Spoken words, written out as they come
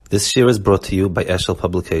This year is brought to you by Eshel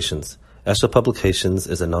Publications. Eshel Publications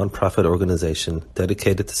is a non-profit organization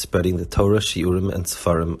dedicated to spreading the Torah, Shiurim, and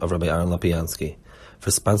Sefarim of Rabbi Aaron Lapiansky. For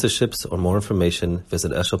sponsorships or more information,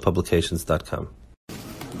 visit eshelpublications.com.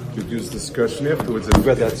 You'd use discussion afterwards.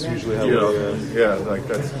 But that's usually how like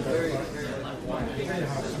that's...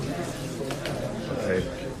 Okay.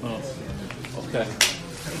 Oh, okay.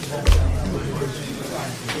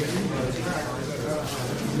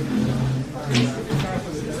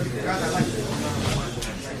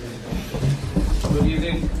 Good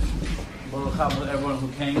evening. Baruch Haba, everyone who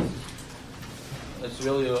came. It's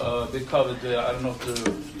really a big cover. I don't know if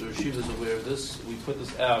the Yeshiva is aware of this. We put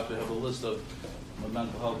this out. We have a list of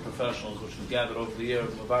mental health professionals which we gathered over the years,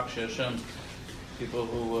 Mavak Hashem, people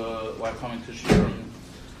who are coming to Shiurim.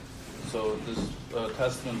 So this is a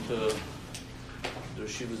testament to the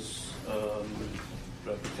Yeshiva's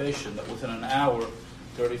reputation that within an hour,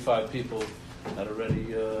 35 people had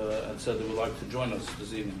already had said they would like to join us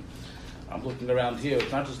this evening. I'm looking around here.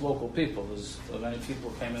 It's not just local people. There's many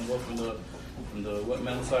people who came in both from the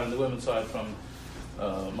men's side and the women's side, from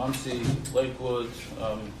Monsey, Lakewood,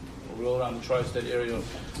 all around the tri-state area, who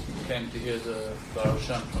came to hear the Dar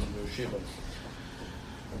Hashem from the Yeshiva.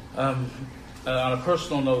 On a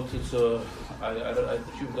personal note, it's the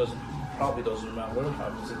Yeshiva probably doesn't remember. I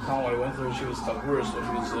was in town when I went to the Yeshiva's Chavur, so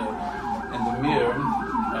she was in the Mir.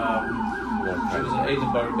 She was in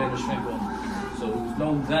Edinburgh, Benish Finkel. So it was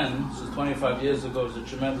known then, this is 25 years ago, as a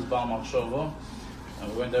tremendous Baal Machshava,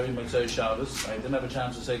 and we went every Motzei Shabbos. I didn't have a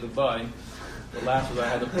chance to say goodbye. The last was I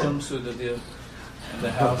had a Purim Suda in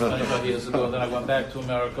the house 25 years ago, and then I went back to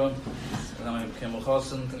America, and then I became a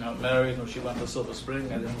chassan, and got married, and she went to Silver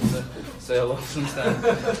Spring. I didn't say hello since then.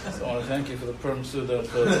 So I want to thank you for the Purim Suda of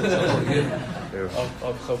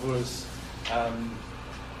Chavur's.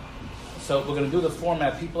 So we're going to do the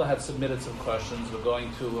format. People had submitted some questions. We're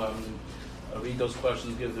going to read those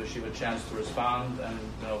questions, give the Yeshiva a chance to respond, and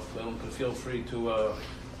everyone can feel free to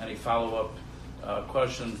any follow-up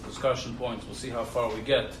questions, discussion points. We'll see how far we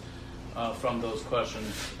get from those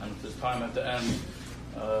questions, and if there's time at the end,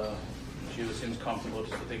 Yeshiva seems comfortable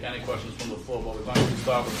just to take any questions from the floor, but we're going to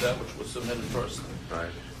start with that which was submitted first.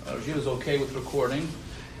 Right. Yeshiva is okay with recording.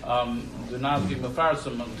 Do not give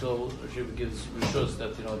mefarsim until Yeshiva gives rishus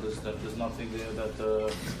that there's nothing there that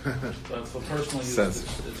but for personal use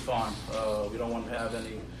it's fine. We don't want to have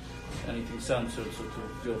anything censored, so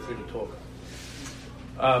feel free to talk.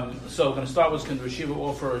 So we're going to start with, can the Yeshiva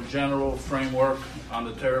offer a general framework on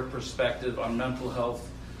the Torah perspective on mental health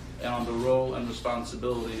and on the role and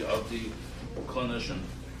responsibility of the clinician?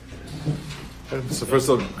 So first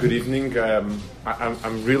of all, good evening.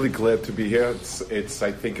 I'm really glad to be here. I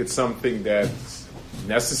think it's something that's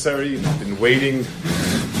necessary. I've been waiting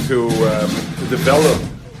to develop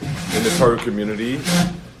in the Torah community.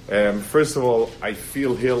 First of all, I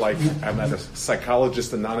feel here like I'm at a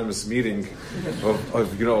Psychologist Anonymous meeting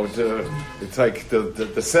it's like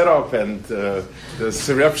the setup and the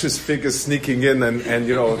surreptitious figures sneaking in and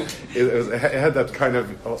it had that kind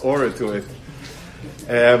of aura to it.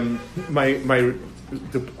 A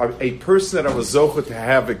person that I was zocher to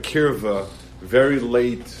have a kirva very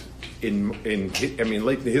late in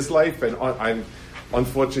his life, and I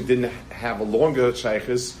unfortunately didn't have a longer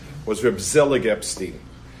shaykhis, was Reb Zelig Epstein.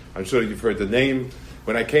 I'm sure you've heard the name.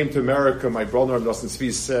 When I came to America, my brother Reb Nosson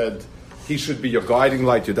Tzvi said he should be your guiding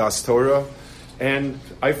light, your Das Torah, and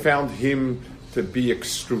I found him to be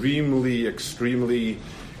extremely, extremely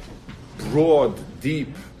broad,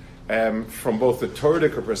 deep. From both the Torah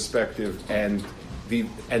perspective and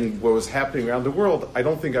what was happening around the world, I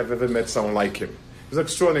don't think I've ever met someone like him. He was an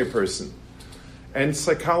extraordinary person. And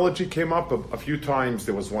psychology came up a few times.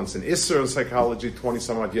 There was once an Isser in psychology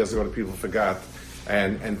 20-some-odd years ago that people forgot,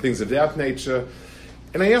 and things of that nature.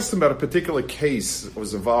 And I asked him about a particular case. I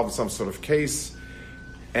was involved in some sort of case.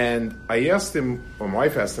 And I asked him, or my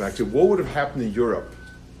wife asked him actually, what would have happened in Europe?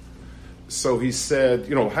 So he said,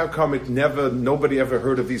 how come nobody ever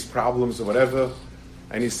heard of these problems or whatever?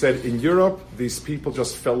 And he said, in Europe, these people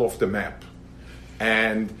just fell off the map.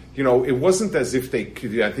 And, it wasn't as if I think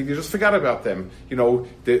they just forgot about them.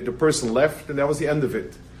 The person left and that was the end of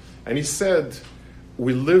it. And he said,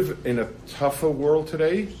 we live in a tougher world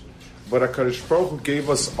today, but HaKadosh Baruch Hu gave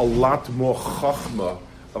us a lot more chachma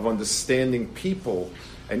of understanding people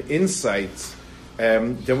and insights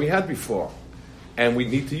than we had before. And we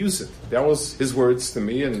need to use it. That was his words to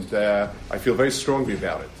me, and I feel very strongly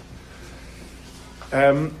about it.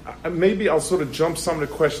 Maybe I'll sort of jump some of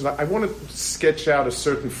the questions. I want to sketch out a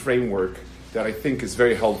certain framework that I think is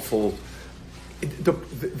very helpful.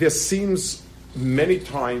 There seems many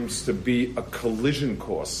times to be a collision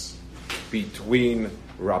course between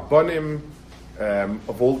Rabbanim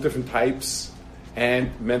of all different types,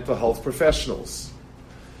 and mental health professionals.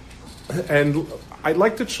 And I'd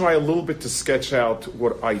like to try a little bit to sketch out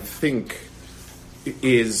what I think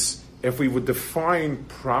is, if we would define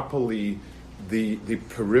properly the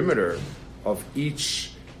perimeter of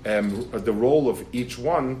each, the role of each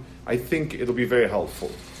one, I think it'll be very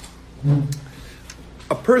helpful.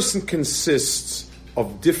 A person consists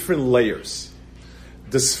of different layers.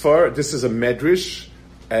 This is a medrash,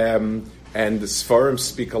 and the Sfarim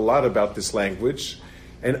speak a lot about this language,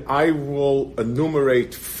 and I will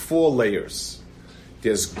enumerate 4 layers.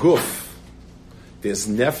 There's guf, there's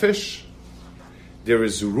nefesh, there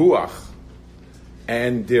is ruach,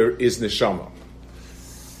 and there is neshama.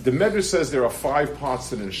 The Medrash says there are 5 parts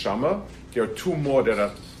to the neshama. There are 2 more that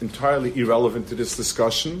are entirely irrelevant to this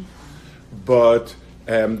discussion, but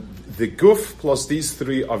the guf plus these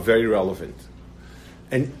 3 are very relevant.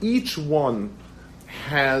 And each one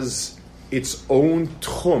has its own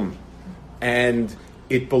tchum, and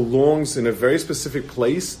it belongs in a very specific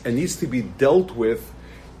place and needs to be dealt with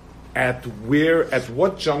at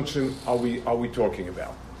what junction are we talking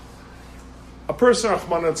about. A person,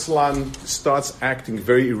 Rahman al-Islam, starts acting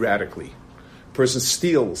very erratically. A person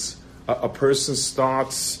steals. A person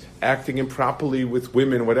starts acting improperly with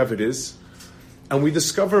women, whatever it is, and we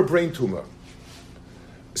discover a brain tumor.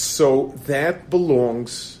 So that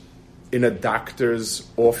belongs in a doctor's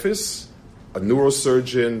office, a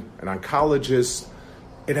neurosurgeon, an oncologist.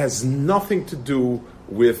 It has nothing to do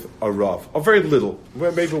with a Rav, or very little.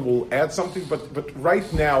 Well, maybe we'll add something, but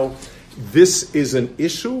right now, this is an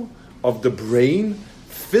issue of the brain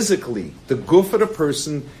physically, the guf of the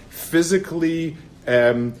person physically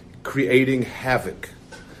creating havoc.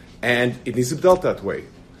 And it needs to be dealt that way.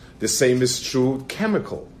 The same is true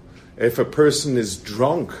chemical. If a person is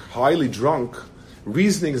drunk, highly drunk,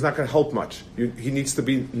 reasoning is not going to help much. He needs to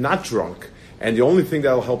be not drunk. And the only thing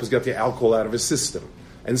that will help is get the alcohol out of his system,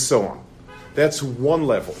 and so on. That's one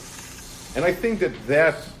level. And I think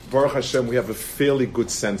that, Baruch Hashem, we have a fairly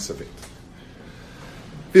good sense of it.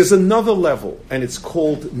 There's another level, and it's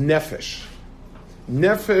called nefesh.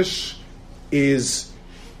 Nefesh is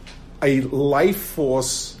a life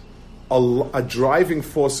force, a driving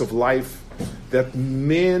force of life that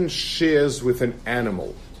man shares with an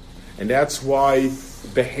animal. And that's why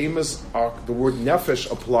behemoths the word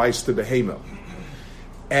nefesh applies to behemoth.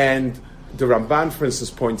 And the Ramban, for instance,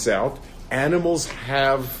 points out, animals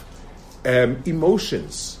have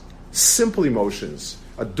emotions, simple emotions.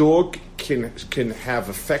 A dog can have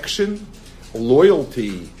affection,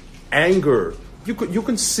 loyalty, anger. You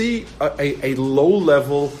can see a low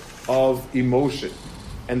level of emotion.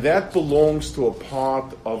 And that belongs to a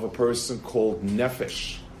part of a person called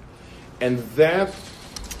nefesh. And that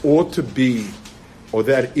ought to be, or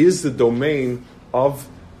that is the domain of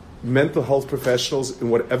mental health professionals in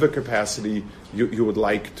whatever capacity you would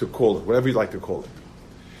like to call it, whatever you'd like to call it.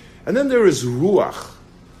 And then there is ruach,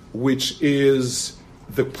 which is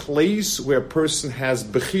the place where a person has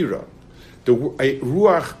bechira.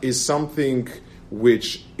 Ruach is something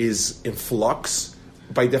which is in flux.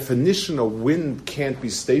 By definition, a wind can't be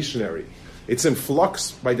stationary. It's in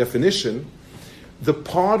flux by definition. The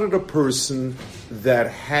part of the person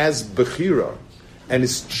that has bechira and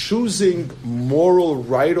is choosing moral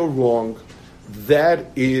right or wrong, that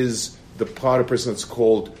is the part of the person that's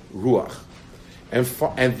called ruach. And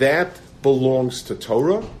that belongs to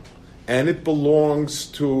Torah, and it belongs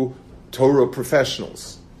to Torah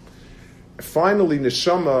professionals. Finally,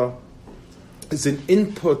 neshama is an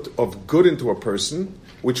input of good into a person,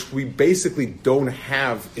 which we basically don't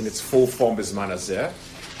have in its full form as manazeh,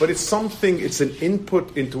 but it's an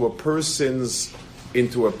input into a person's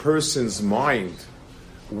mind,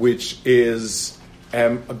 which is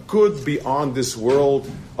a good beyond this world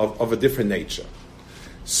of a different nature.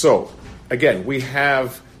 So, again, we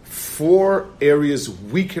have 4 areas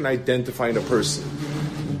we can identify in a person.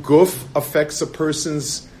 Guf affects a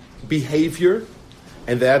person's behavior,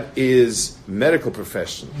 and that is medical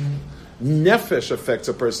profession. Nefesh affects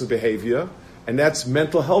a person's behavior, and that's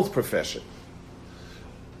mental health profession.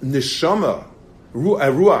 Neshama,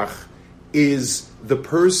 ruach, is the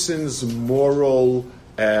person's moral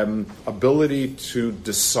ability to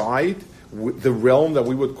decide, the realm that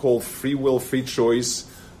we would call free will, free choice,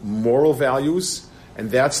 moral values, and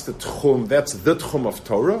that's the tchum of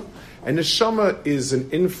Torah. And neshama is an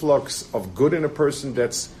influx of good in a person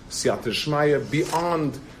that's siyata shmaya,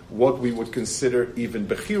 beyond what we would consider even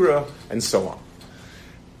bechira, and so on.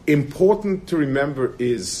 Important to remember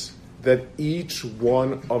is that each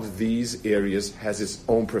one of these areas has its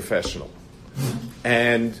own professional.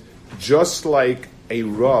 And just like a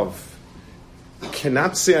Rav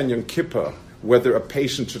cannot say on Yom Kippur whether a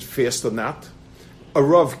patient should fast or not. A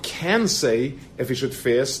Rav can say if he should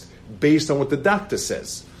fast based on what the doctor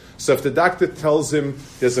says. So if the doctor tells him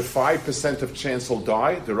there's a 5% of chance he'll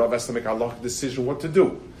die, the Rav has to make a halachic decision what to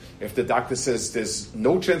do. If the doctor says there's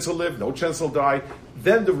no chance he'll live, no chance he'll die,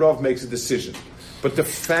 then the Rav makes a decision. But the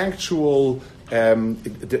factual,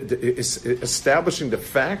 establishing the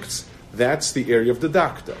facts, that's the area of the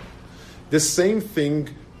doctor. The same thing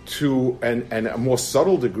to and a more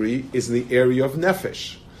subtle degree is in the area of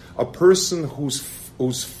nefesh. A person whose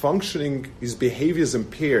functioning, his behavior is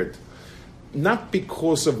impaired, not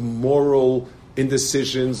because of moral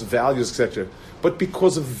indecisions, values, etc., but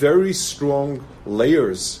because of very strong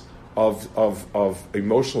layers of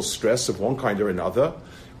emotional stress of one kind or another,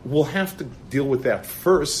 we'll have to deal with that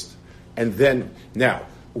first, and then, now,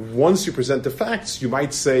 once you present the facts, you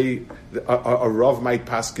might say, a Rav might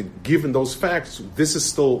pass, given those facts, this is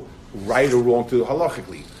still right or wrong to do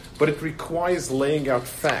halachically. But it requires laying out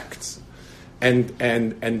facts. And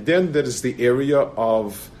then there is the area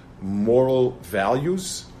of moral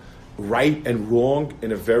values, right and wrong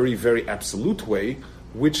in a very, very absolute way,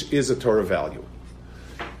 which is a Torah value.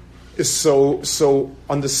 So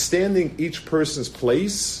understanding each person's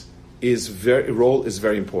place role is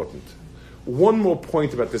very important. One more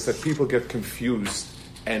point about this that people get confused,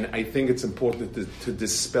 and I think it's important to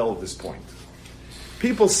dispel this point.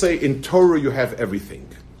 People say in Torah you have everything.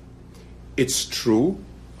 It's true,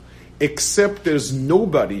 except there's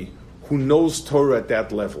nobody who knows Torah at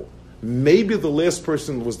that level. Maybe the last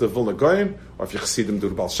person was the Vilna Gaon, or if you Chassidim do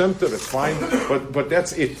the Baal Shem Tov, that's fine, but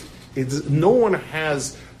that's it. No one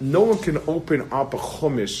can open up a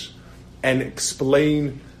Chumash and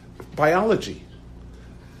explain biology.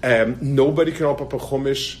 Nobody can open up a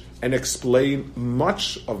Chumash and explain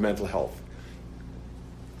much of mental health.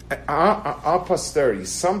 Our posterity,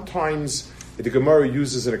 sometimes the Gemara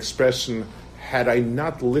uses an expression, had I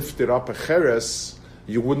not lifted up a cheres,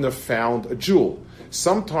 you wouldn't have found a jewel.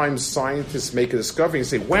 Sometimes scientists make a discovery and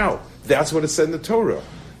say, wow, that's what it said in the Torah.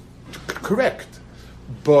 Correct.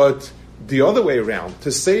 But the other way around,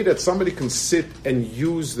 to say that somebody can sit and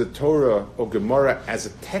use the Torah or Gemara as a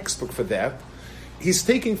textbook for that, he's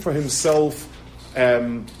taking for himself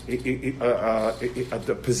the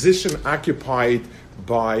position occupied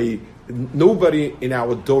by nobody in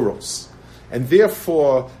our doros. And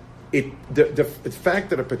therefore, the fact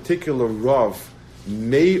that a particular Rav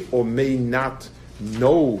may or may not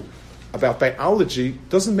know about biology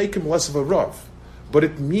doesn't make him less of a Rav. But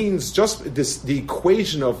it means just the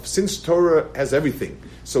equation of, since Torah has everything,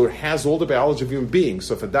 so it has all the biology of human beings.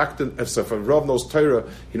 So if a Rav knows Torah,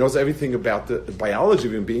 he knows everything about the biology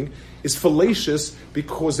of human being, is fallacious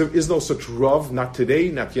because there is no such Rav, not today,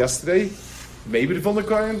 not yesterday, maybe the Vilna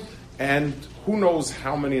Gaon, and who knows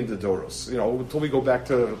how many in the Doros, until we go back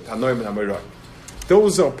to Tanoim and Amirah.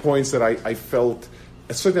 Those are points that I felt,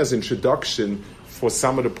 certainly as introduction for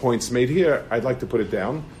some of the points made here, I'd like to put it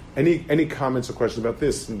down. Any comments or questions about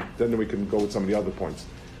this, and then we can go with some of the other points.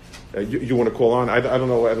 You want to call on? I don't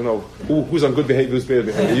know who's on good behavior, who's bad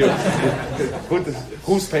behavior.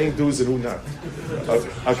 Who's paying dues and who not?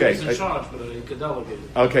 Okay. He's in charge, but you can delegate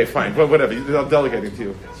it. Okay, fine. Well, whatever. I'm delegating to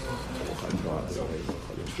you.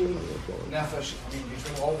 Nefesh,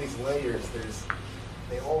 between all these layers,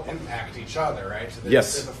 they all impact each other, right? So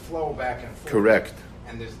Yes. There's a flow back and forth. Correct.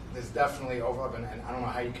 And there's definitely overlap, and I don't know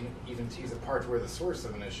how you can even tease apart where the source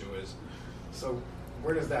of an issue is. So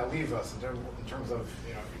where does that leave us in terms of,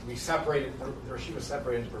 we separated, or she was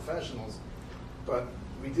separated into professionals, but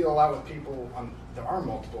we deal a lot with people there are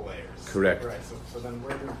multiple layers. Correct. Right. So then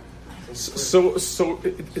where do...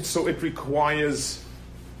 So it requires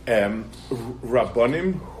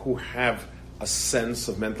Rabbanim who have a sense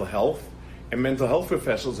of mental health, and mental health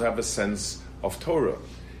professionals who have a sense of Torah.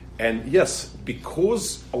 And yes,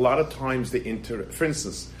 because a lot of times for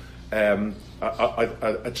instance,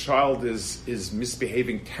 a child is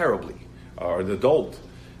misbehaving terribly, or an adult,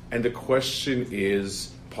 and the question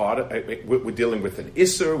is, we're dealing with an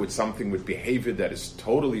isser, with something with behavior that is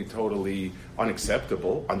totally, totally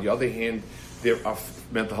unacceptable. On the other hand, there are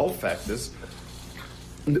mental health factors.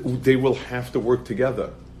 They will have to work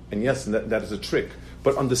together. And yes, that is a trick.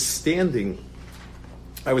 But understanding,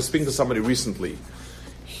 I was speaking to somebody recently.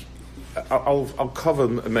 I'll cover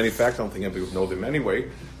many facts. I don't think everybody would know them anyway.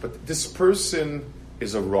 But this person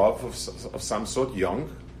is a Rav of some sort,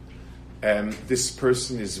 young. And this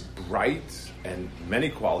person is bright and many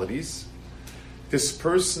qualities. This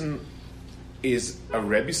person is a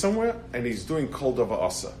Rebbe somewhere, and he's doing kol davar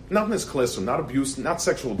asa. Not in his classroom, not abuse, not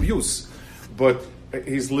sexual abuse, but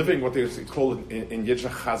he's living what they call in Yiddish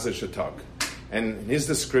chazer shetag. And in his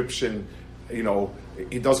description,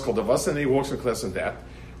 he does call the Vasa, and he walks in class on that.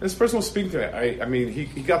 And this person was speaking to me.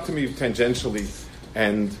 He got to me tangentially,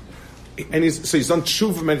 and he's done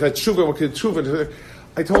tshuva, tshuva.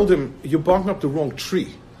 I told him, you're barking up the wrong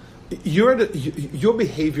tree. Your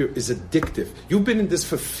behavior is addictive. You've been in this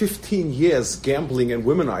for 15 years, gambling and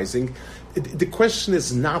womanizing. The question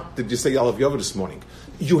is not, did you say Yalav Yova this morning?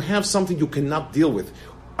 You have something you cannot deal with.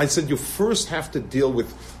 I said you first have to deal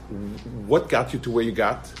with what got you to where you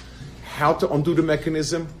got, how to undo the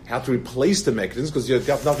mechanism, how to replace the mechanism, because you've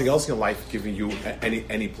got nothing else in your life giving you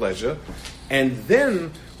any pleasure. And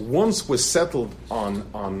then, once we're settled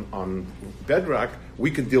on bedrock, we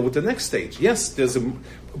can deal with the next stage. Yes,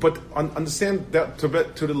 but understand that to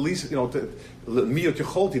the least,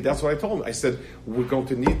 that's what I told him. I said, we're going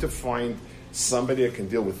to need to find somebody that can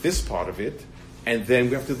deal with this part of it, and then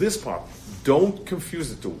we have to do this part. Don't confuse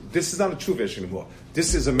the two. This is not a true issue anymore.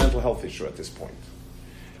 This is a mental health issue at this point.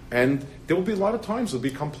 And there will be a lot of times it'll be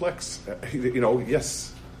complex.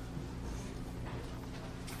 Yes.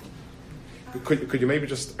 Could you maybe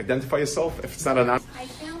just identify yourself if it's not an answer? I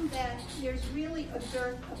found that there's really a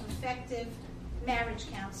dearth of effective marriage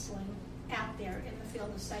counseling out there in the field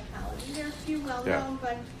of psychology. There are a few well-known,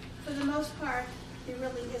 but for the most part, there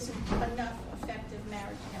really isn't enough effective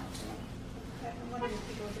marriage counseling. I'm wondering if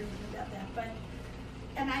people agree with me about that.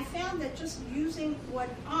 And I found that just using what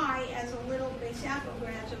I, as a little Beis Yaakov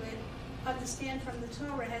graduate, understand from the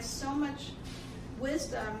Torah has so much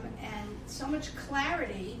wisdom and so much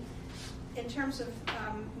clarity in terms of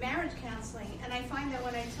marriage counseling. And I find that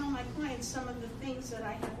when I tell my clients some of the things that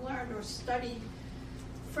I have learned or studied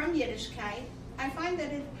from Yiddishkeit, I find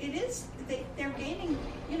that they're gaining,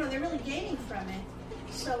 they're really gaining from it.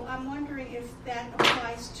 So I'm wondering if that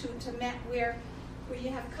applies to where you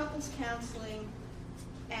have couples counseling,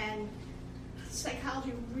 and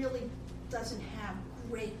psychology really doesn't have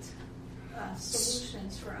great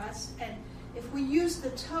solutions for us. And if we use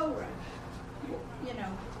the Torah,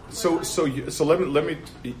 So let me.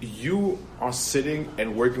 You are sitting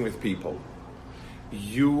and working with people.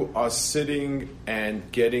 You are sitting and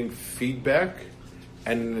getting feedback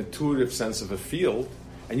and an intuitive sense of a field,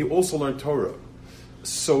 and you also learn Torah.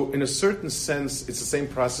 So in a certain sense, it's the same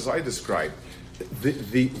process I described.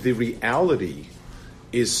 The reality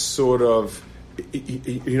is sort of,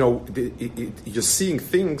 you're seeing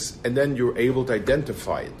things and then you're able to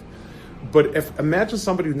identify it. But imagine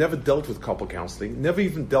somebody who never dealt with couple counseling, never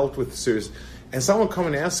even dealt with serious, and someone come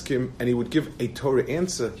and ask him and he would give a Torah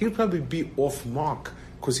answer, he would probably be off mark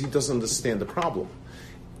because he doesn't understand the problem.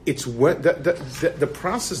 It's when the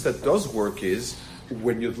process that does work is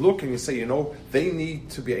when you look and you say, they need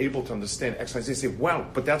to be able to understand X, Y, Z. You say, wow,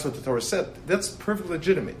 but that's what the Torah said. That's perfectly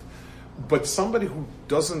legitimate. But somebody who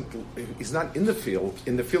is not in the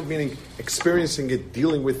field meaning experiencing it,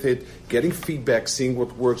 dealing with it, getting feedback, seeing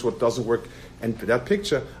what works, what doesn't work, and that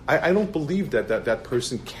picture, I don't believe that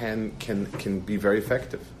person can be very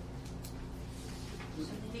effective. So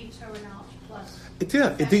they need Torah knowledge plus.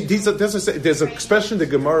 There's an expression the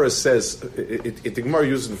Gemara says, the Gemara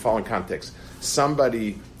uses in the following context.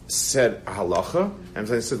 Somebody said a halacha, and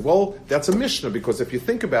they said, well, that's a Mishnah, because if you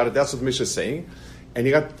think about it, that's what Mishnah is saying. And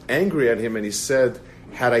he got angry at him and he said,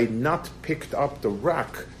 had I not picked up the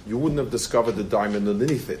rock, you wouldn't have discovered the diamond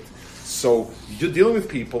underneath it. So you're dealing with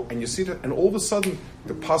people and you see that, and all of a sudden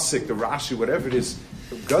the pasuk, the Rashi, whatever it is,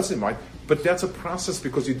 goes in mind. But that's a process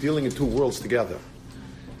because you're dealing in two worlds together.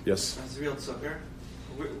 Yes? As real Zucker,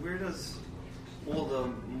 where does all the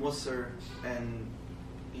Musar and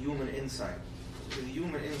human insight, the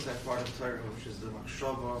human insight part of Torah, which is the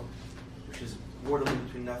Machshava, which is borderline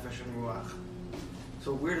between Nefesh and Ruach,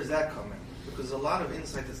 so where does that come in? Because a lot of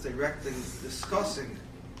insight is directly discussing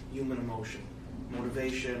human emotion,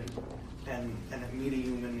 motivation, and meeting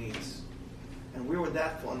human needs. And where would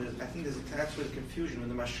that fall? And I think there's that's where the confusion when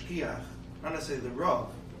the mashkiach, not necessarily the Rav,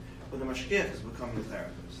 but the mashkiach is becoming the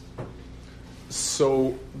therapist.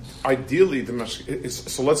 So ideally,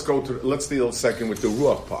 so let's deal a second with the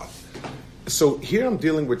Ruach part. So here I'm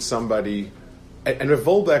dealing with somebody, and Rav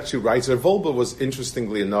Wolbe actually writes. Rav Wolbe was,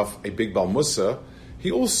 interestingly enough, a big Bal Musa. He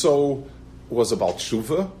also was a Bal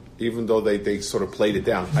Tshuva, even though they sort of played it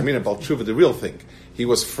down. I mean, a Bal Tshuva, the real thing. He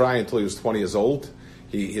was fry until he was 20 years old.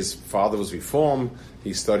 His father was Reform.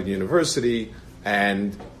 He studied university,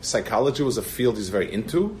 and psychology was a field he's very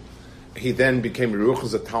into. He then became Yeruch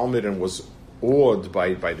as a Talmud and was awed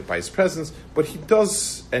by his presence. But he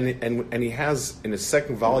does, and he has in his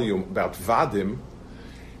second volume about Vadim,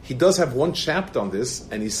 he does have one chapter on this,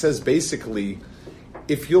 and he says basically,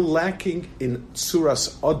 if you're lacking in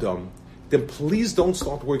Tzuras Adam, then please don't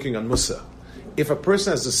start working on Musa. if a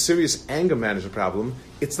person has a serious anger management problem,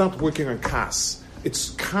 it's not working on kas.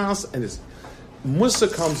 It's kas and it's... Musa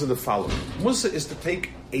comes in the following. Musa is to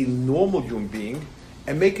take a normal human being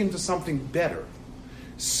and make him into something better.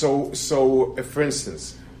 So for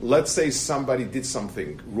instance, let's say somebody did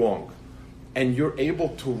something wrong, and you're able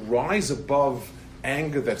to rise above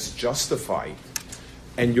anger that's justified,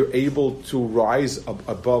 and you're able to rise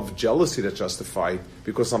above jealousy that's justified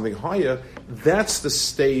because something higher, that's the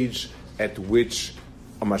stage at which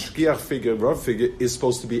a mashgiach figure, Rav figure, is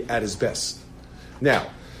supposed to be at his best. Now,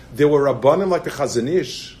 there were Rabbanim like the Chazon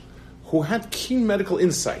Ish who had keen medical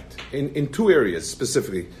insight in two areas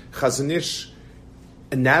specifically. Chazon Ish,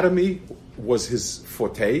 anatomy was his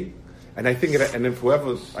forte, and I think, and if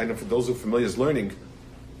whoever, I know for those who are familiar with learning,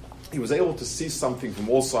 he was able to see something from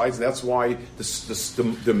all sides. And that's why the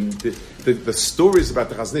stories about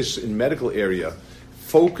the Chazon Ish in medical area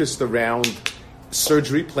focused around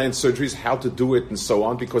surgery, planned surgeries, how to do it, and so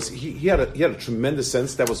on, because he had a tremendous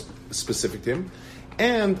sense that was specific to him,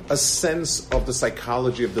 and a sense of the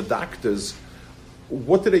psychology of the doctors.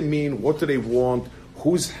 What do they mean? What do they want?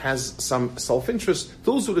 Who has some self-interest?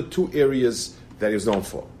 Those were the two areas that he was known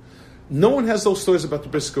for. No one has those stories about the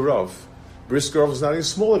Brisker Rav. Brisker Rav was not even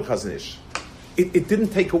smaller than Chazon Ish. It didn't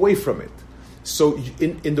take away from it. So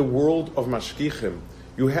in the world of mashgichim,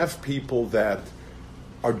 you have people that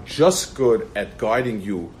are just good at guiding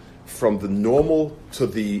you from the normal to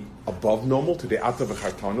the above normal, to the Atav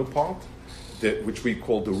V'Chartanu part, which we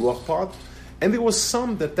call the Ruach part. And there was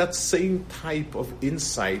some that same type of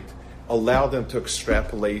insight allowed them to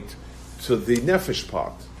extrapolate to the Nefesh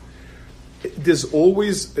part. There's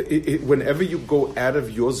always, whenever you go out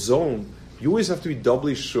of your zone, you always have to be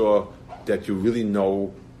doubly sure that you really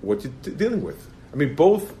know what you're dealing with. I mean,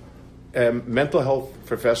 both mental health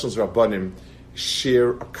professionals, Rabbanim,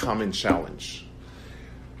 share a common challenge.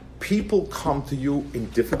 People come to you in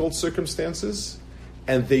difficult circumstances,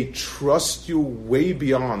 and they trust you way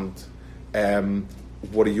beyond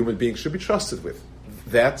what a human being should be trusted with.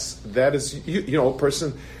 That is, a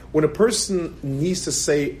person. When a person needs to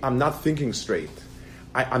say, "I'm not thinking straight,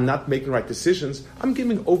 I'm not making right decisions," I'm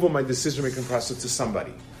giving over my decision-making process to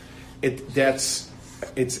somebody. It's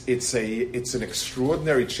an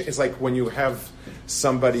extraordinary. It's like when you have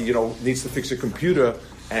somebody needs to fix your computer,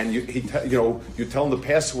 and you tell him the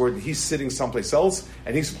password. He's sitting someplace else,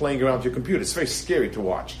 and he's playing around with your computer. It's very scary to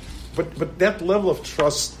watch. But that level of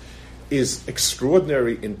trust is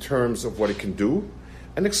extraordinary in terms of what it can do,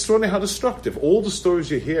 and extraordinary how destructive. All the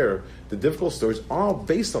stories you hear, the difficult stories, are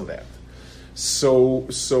based on that. So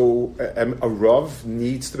a Rav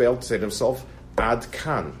needs to be able to say to himself, "Ad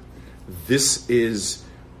kan. This is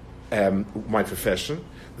my profession.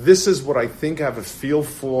 This is what I think I have a feel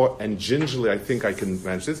for, and gingerly I think I can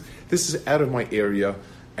manage this. This is out of my area,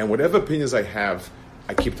 and whatever opinions I have,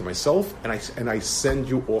 I keep to myself, and I send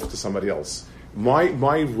you off to somebody else.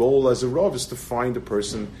 My role as a Rav is to find a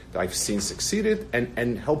person that I've seen succeeded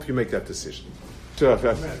and help you make that decision." Sure.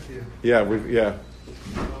 Yeah.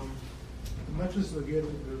 Not just again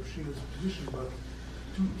the Rashida's position, but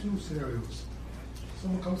two scenarios.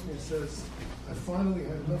 Someone comes to me and says, "I finally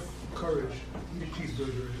had enough courage to eat a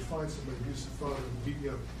cheeseburger and to find somebody abusive father and beat me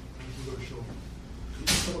up and go to show."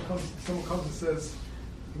 Someone comes and says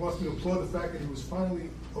he wants me to applaud the fact that he was finally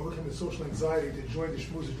overcoming the social anxiety to join the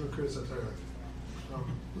shmooze and drink Kiryas HaTorah.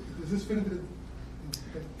 Does this fit into the...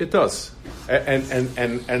 It does,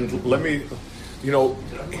 and let me, Did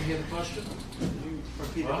I hear the question?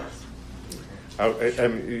 Repeat What?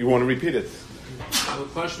 you want to repeat it? The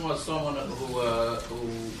question was someone who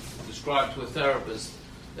described to a therapist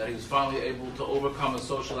that he was finally able to overcome a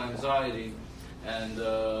social anxiety and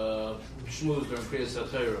schmooze during Kiryas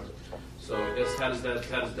HaTorah. So I guess how does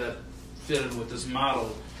that fit in with this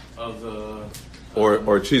model of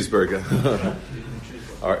or cheeseburger?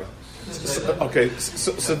 All right.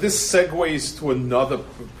 So this segues to another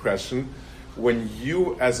question. When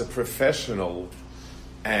you, as a professional,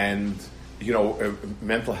 and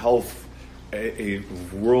mental health, a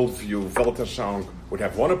worldview, Weltanschauung would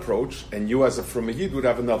have one approach, and you, as a Frum Yid, would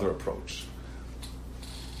have another approach.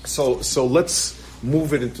 So let's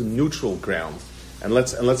move it into neutral ground, and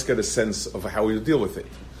let's get a sense of how we deal with it.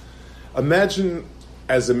 Imagine,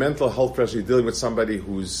 as a mental health professional, you're dealing with somebody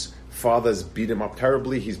whose father's beat him up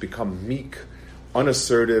terribly. He's become meek,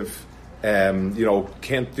 unassertive. He's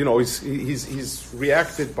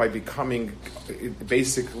reacted by becoming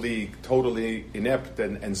basically totally inept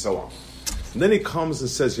and so on. And then he comes and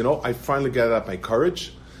says, I finally got up my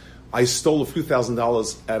courage. I stole a few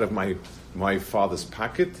 $1,000s out of my father's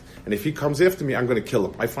pocket, and if he comes after me, I'm going to kill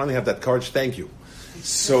him. I finally have that courage. Thank you.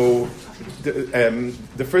 So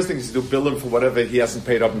the first thing is to bill him for whatever he hasn't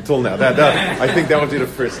paid up until now. I think that would be the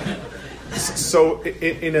first thing. So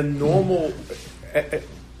in a normal,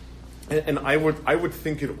 and I would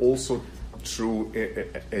think it also true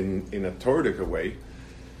in a Torah way.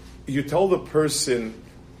 You tell the person,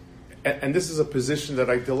 and this is a position that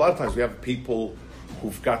I do a lot of times. We have people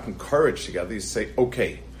who've gotten courage together. You say,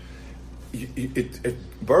 okay,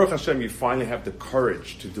 Baruch Hashem, you finally have the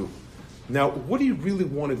courage to do. Now, what do you really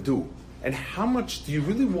want to do? And how much do you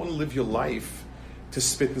really want to live your life to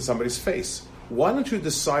spit in somebody's face? Why don't you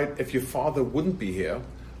decide if your father wouldn't be here,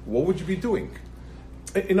 what would you be doing?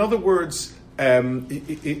 In other words, what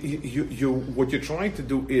you're trying to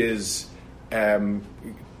do is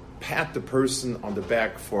pat the person on the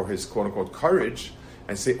back for his quote-unquote courage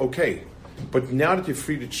and say, okay, but now that you're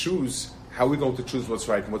free to choose, how are we going to choose what's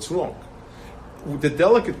right and what's wrong? The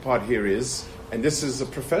delicate part here is, and this is a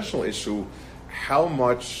professional issue, how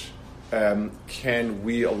much can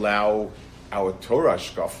we allow our Torah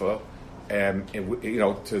shkafa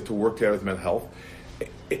to work there with mental health?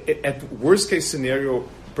 At worst case scenario,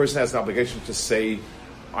 the person has an obligation to say,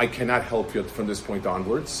 I cannot help you from this point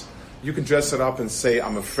onwards. You can dress it up and say,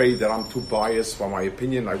 I'm afraid that I'm too biased for my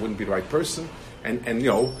opinion, I wouldn't be the right person,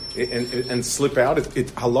 and slip out. It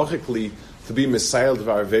halachically, to be Messiah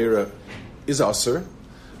Dvar Avera is usher.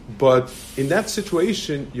 But in that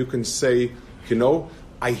situation, you can say,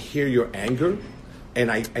 I hear your anger, and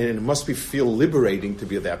it must feel liberating to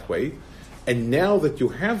be that way. And now that you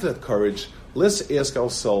have that courage, let's ask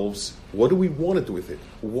ourselves, what do we want to do with it?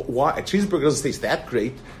 Why a cheeseburger doesn't taste that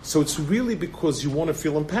great? So it's really because you want to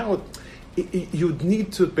feel empowered. You'd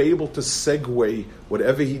need to be able to segue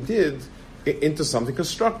whatever he did into something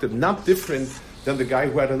constructive, not different than the guy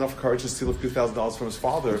who had enough courage to steal a few $1,000s from his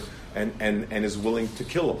father and is willing to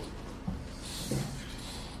kill him.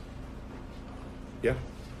 Yeah.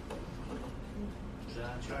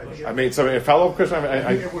 I mean, so a follow-up question. I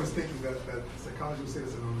think everyone's thinking that psychology would say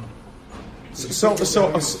this. So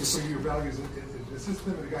your values in the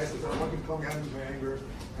system, and the guy says, I want you to tell me how to use my anger,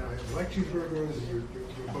 and I like cheeseburgers, and you're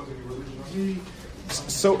imposing your religion on me.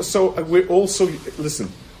 So we're also,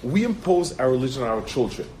 listen, we impose our religion on our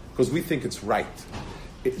children because we think it's right.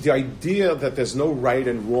 The idea that there's no right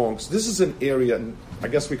and wrong, so this is an area, and I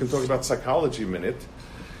guess we can talk about psychology a minute.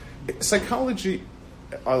 Psychology,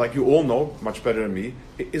 like you all know much better than me,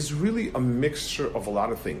 is really a mixture of a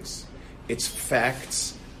lot of things. It's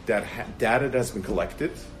facts, that data that has been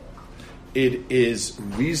collected. It is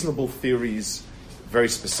reasonable theories, very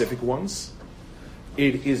specific ones.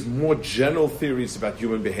 It is more general theories about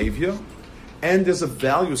human behavior. And there's a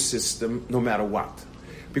value system no matter what.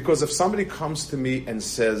 Because if somebody comes to me and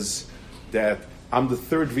says that I'm the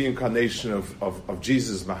third reincarnation of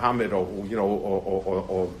Jesus, Muhammad, or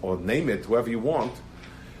name it, whoever you want.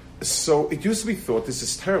 So it used to be thought, this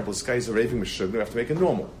is terrible, this guy is a raving machine, we have to make it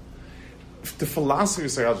normal. The philosophy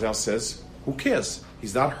of psychology says, who cares?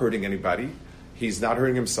 He's not hurting anybody. He's not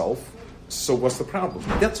hurting himself. So what's the problem?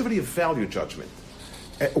 That's already a value judgment.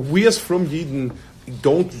 We as Frum Yidden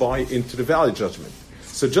don't buy into the value judgment.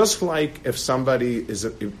 So just like if somebody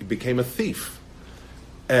became a thief,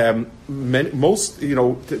 to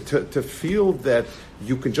feel that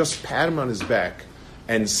you can just pat him on his back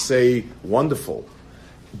and say, wonderful,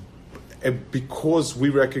 because we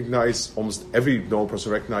recognize, almost every normal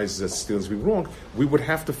person recognizes that stealing is being wrong, we would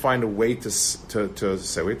have to find a way to say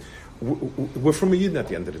it. We're from a Yidden at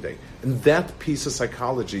the end of the day. And that piece of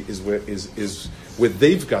psychology is where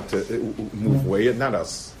they've got to move away, and not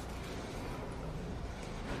us.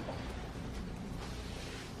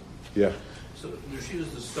 Yeah. So she was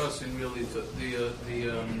discussing really the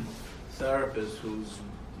therapist whose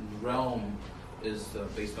realm is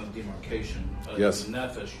based on demarcation. Yes.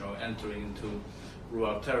 Nefesh, entering into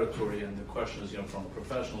Ruach territory, and the question is, from a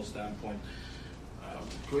professional standpoint,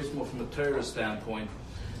 curious more from a terrorist standpoint,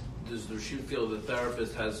 does she feel the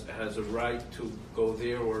therapist has a right to go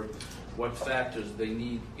there, or what factors they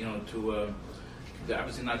need, to, they're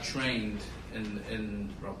obviously not trained in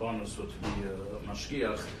Rabbanus or to be a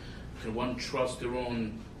mashgiach. Can one trust their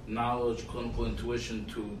own knowledge, clinical intuition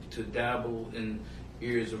to dabble in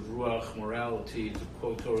areas of Ruach, morality, to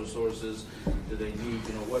quote Torah sources? Do they need,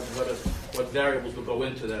 what variables will go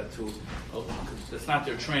into that it's not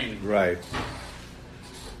their training. Right.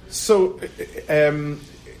 So,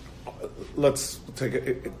 let's take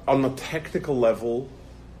it on a technical level,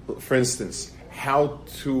 for instance, how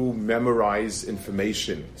to memorize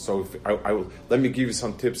information. So let me give you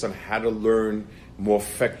some tips on how to learn more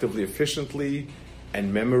effectively, efficiently,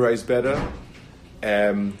 and memorize better.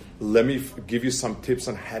 Let me give you some tips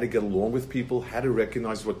on how to get along with people, how to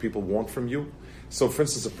recognize what people want from you. So, for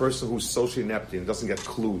instance, a person who's socially inept and doesn't get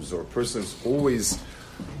clues, or a person who's always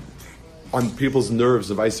on people's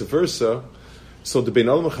nerves, and vice versa. So the Bein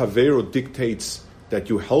Adam Chavero dictates that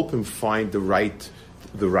you help him find the right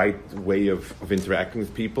way of interacting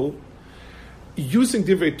with people. Using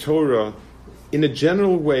Divrei Torah in a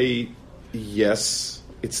general way, yes,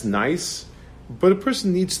 it's nice, but a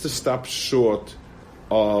person needs to stop short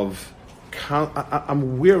of.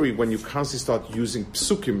 I'm wary when you constantly start using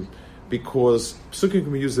psukim, because psukim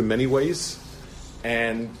can be used in many ways,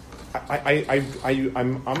 and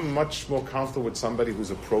I'm much more comfortable with somebody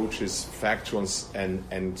whose approach is factual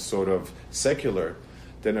and sort of secular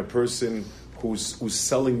than a person who's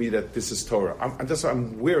selling me that this is Torah. That's why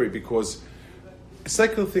I'm wary, because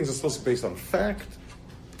secular things are supposed to be based on fact,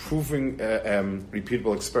 proving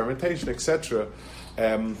repeatable experimentation, etc.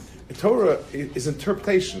 Torah is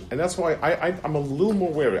interpretation, and that's why I'm a little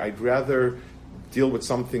more wary. I'd rather deal with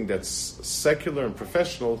something that's secular and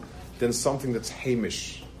professional than something that's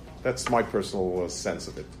Hamish. That's my personal sense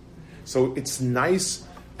of it. So it's nice,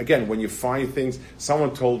 again, when you find things.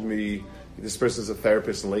 Someone told me, this person is a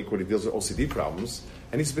therapist in Lakewood, he deals with OCD problems,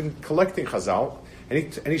 and he's been collecting Chazal, and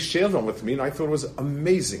he shared them with me, and I thought it was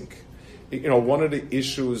amazing. One of the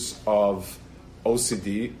issues of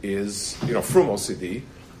OCD is, from OCD,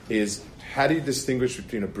 is how do you distinguish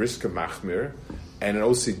between a brisker machmir and an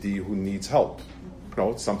OCD who needs help?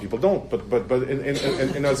 Some people don't, but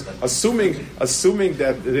assuming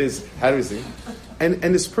that it is, how is he? And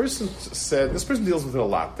this person deals with it a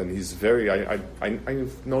lot, and he's very.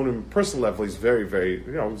 I've known him on a personal level. He's very, very.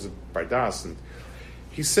 He's a bardas, and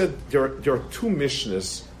he said there are two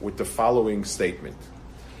Mishnahs with the following statement.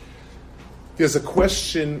 There's a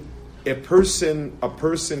question. A person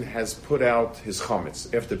has put out his chametz.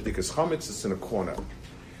 After B'dikas chametz, it's in a corner.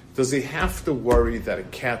 Does he have to worry that a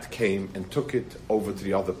cat came and took it over to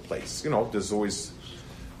the other place? There's always.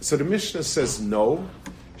 So the Mishnah says no.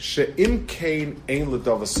 She'im kain ein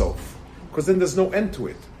l'davar sof, because then there's no end to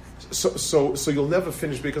it. So you'll never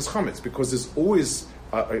finish because chametz, because there's always.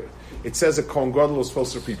 It says a kohen gadol was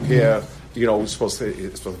supposed to prepare. Was supposed to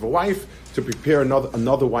have a wife to prepare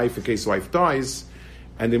another wife in case the wife dies.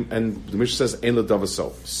 And the Mishnah says, Ein l'davar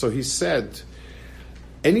sof. So he said,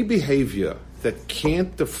 any behavior that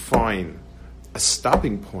can't define a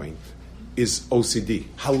stopping point is OCD.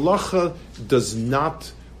 Halacha does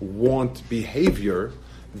not want behavior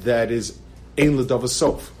that is Ein l'davar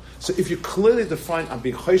sof. So if you clearly define, I'm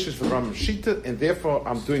being choishes for Rambam Shita, and therefore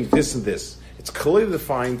I'm doing this and this. It's clearly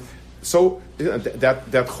defined. So that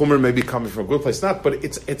chumrah may be coming from a good place, not, but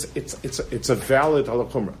it's a valid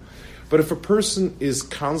halach chumrah. But if a person is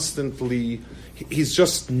constantly, he's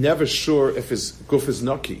just never sure if his guf is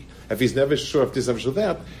nucky, if he's never sure if this or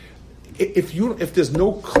that, if there's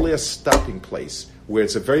no clear stopping place where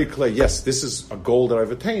it's a very clear, yes, this is a goal that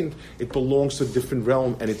I've attained, it belongs to a different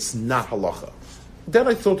realm and it's not halacha. That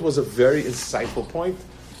I thought was a very insightful point.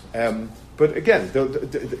 But again,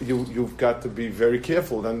 you've got to be very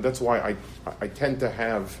careful, and that's why I tend to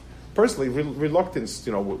have personally reluctance,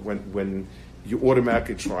 when you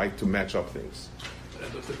automatically try to match up things.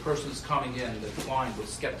 If the person is coming in inclined with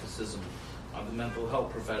skepticism of the mental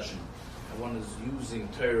health profession, and one is using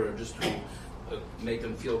Torah just to make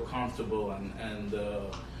them feel comfortable and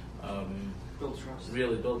build trust.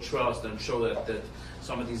 Really build trust and show that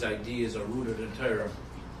some of these ideas are rooted in Torah,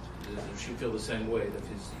 does she feel the same way? That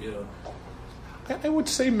he's, I would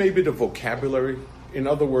say maybe the vocabulary. In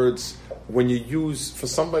other words, when you use, for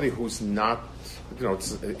somebody who's not,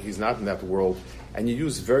 he's not in that world, and you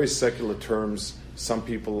use very secular terms, some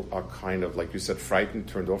people are kind of, like you said, frightened,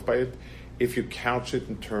 turned off by it. If you couch it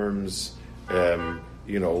in terms,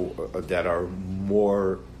 that are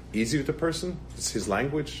more easy to the person, it's his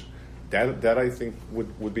language, that I think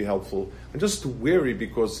would be helpful. And just wary,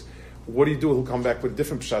 because what do? He'll come back with a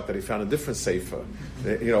different pshat that he found a different sefer.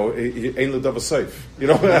 Ein l'davar sof.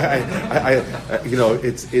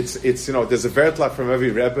 It's there's a vertla from every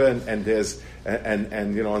rebbe, and there's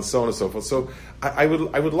and so on and so forth. So I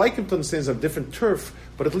would like him to understand some different turf,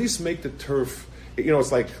 but at least make the turf.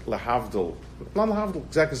 It's like lahavdil, not lahavdil,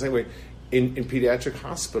 exactly the same way. In pediatric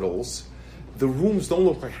hospitals, the rooms don't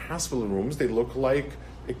look like hospital rooms; they look like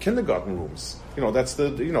kindergarten rooms. That's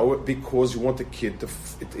because you want the kid to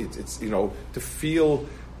to feel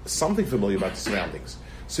something familiar about the surroundings.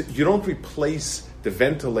 So you don't replace the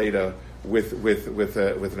ventilator with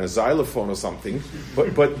an xylophone or something,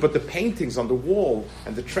 but the paintings on the wall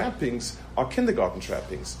and the trappings are kindergarten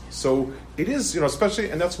trappings. So it is,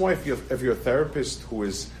 especially, and that's why if you're a therapist who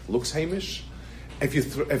looks Hamish, if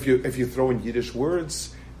you throw in Yiddish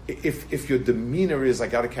words, if your demeanor is I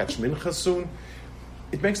got to catch mincha soon,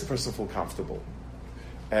 it makes the person feel comfortable.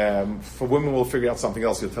 For women, we'll figure out something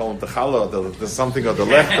else. You'll tell them the challah, the something or the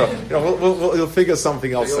left. We'll figure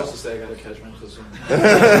something else You out. also say I got to catch my chazon.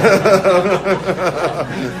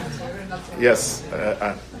 Yes.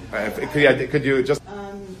 Could you just?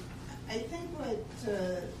 I think what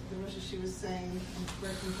the Rosh Hashiva was saying, and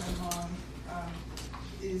correct me if I'm wrong,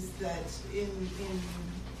 is that in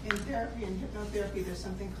therapy, in hypnotherapy, there's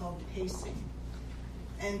something called pacing.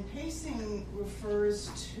 And pacing refers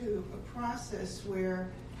to a process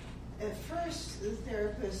where at first the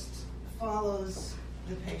therapist follows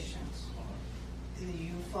the patient.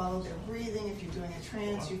 You follow their breathing. If you're doing a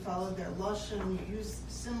trance, you follow their lashon. You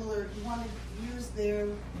want to use their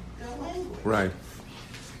language. Right.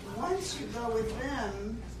 Once you go with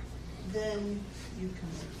them, then you can.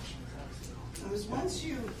 Because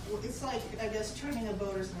it's like, I guess, turning a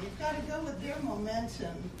boat or something. You've got to go with their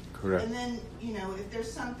momentum. Correct. And then, if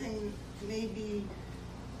there's something maybe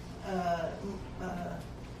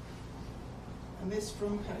amiss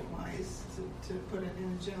from wise, to put it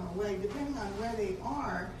in a general way, depending on where they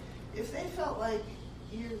are, if they felt like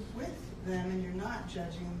you're with them and you're not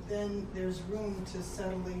judging, then there's room to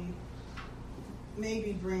subtly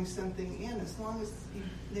maybe bring something in, as long as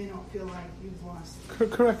they don't feel like you've lost them.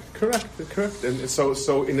 Correct. And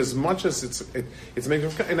so in as much as it's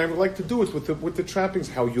making, and I would like to do it with the trappings,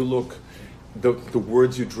 how you look, the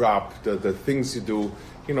words you drop, the things you do,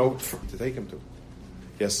 to take him to.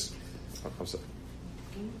 Yes. I'm sorry.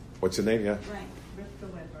 What's your name? Yeah. Right, Rivka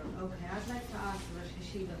Weber. Okay, I'd like to ask Rosh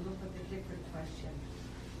Hashiva a little bit different question.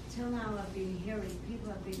 Till now, I've been hearing people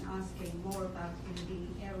have been asking more about in the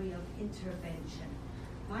area of intervention.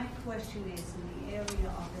 My question is in the area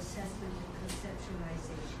of assessment and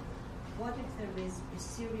conceptualization. What if there is a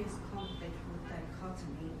serious conflict with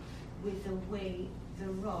dichotomy with the way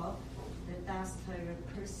the Rav, the Das Torah,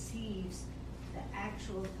 perceives the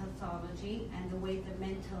actual pathology and the way the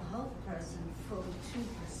mental health person from to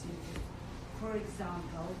perceive it? For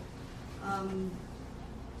example,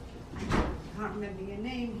 I can't remember your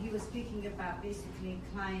name, he was speaking about basically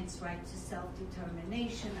clients' right to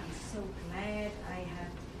self-determination. I'm so glad I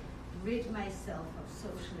have rid myself of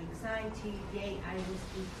social anxiety. Yay, I was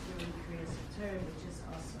during careers of terror, which is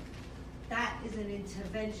awesome. That is an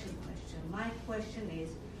intervention question. My question is,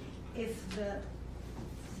 if the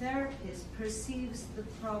therapist perceives the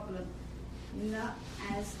problem not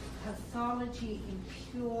as pathology in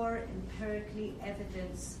pure, empirically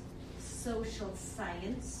evidenced social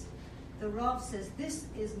science, the Rav says this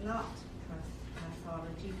is not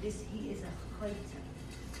pathology, he is a chayta.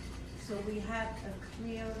 So we have a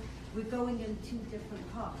clear, we're going in two different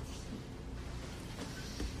paths.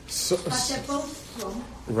 But they're both from,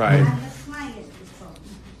 right. And the client is from.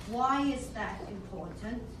 Why is that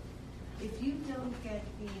important? If you don't get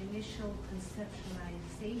the initial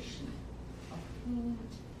conceptualization of who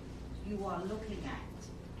you are looking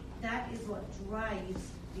at, that is what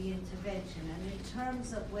drives the intervention. And in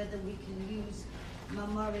terms of whether we can use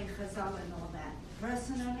Mamari, Chazal, and all that,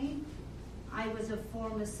 personally, I was a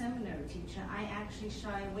former seminary teacher. I actually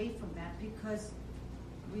shy away from that because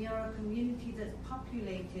we are a community that's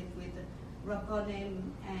populated with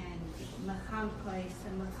Rabbanim and Mechankois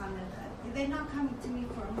and Mechanech. They're not coming to me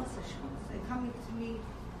for a Mussar Shmos. They're coming to me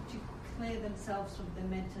to clear themselves from the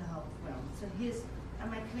mental health realm. So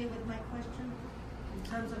am I clear with my question? In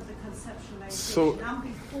terms of the conceptualization, I'm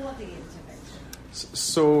before the intervention.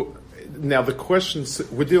 So now the question,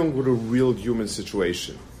 we're dealing with a real human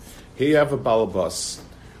situation. Here you have a balabas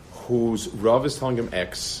whose Rav is telling him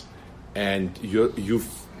X, and you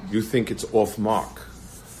think it's off mark.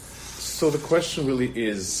 So the question really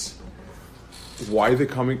is, why they're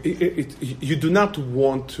coming? You do not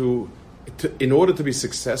want to, in order to be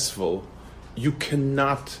successful, you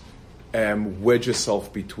cannot wedge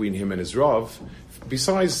yourself between him and his Rav.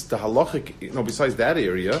 Besides the halachic, besides that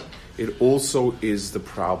area, it also is the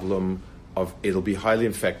problem of it'll be highly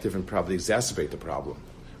infective and probably exacerbate the problem,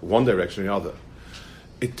 one direction or the other.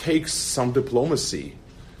 It takes some diplomacy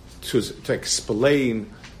to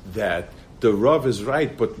explain that the Rav is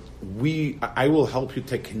right, but I will help you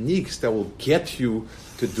techniques that will get you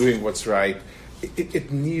to doing what's right.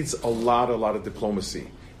 It needs a lot of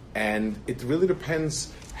diplomacy, and it really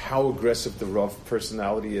depends how aggressive the Rav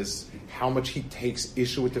personality is, how much he takes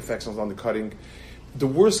issue with the effects on the cutting. The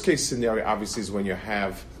worst case scenario, obviously, is when you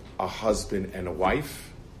have a husband and a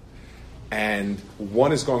wife, and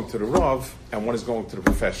one is going to the Rav and one is going to the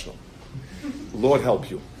professional. Lord help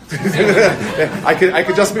you. I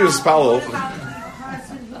could just be a spell. What about the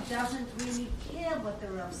person who doesn't really care what the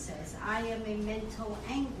Rav says? I am in mental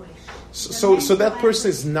anguish. So that person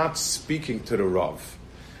is not speaking to the Rav.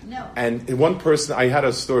 No. And in one person, I had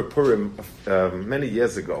a story Purim many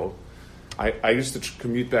years ago. I used to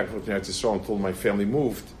commute back from Eretz Yisrael until my family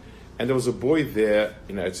moved, and there was a boy there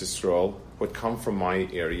in Eretz Yisrael who had come from my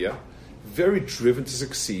area, very driven to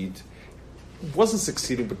succeed, wasn't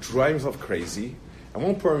succeeding but driving himself crazy. And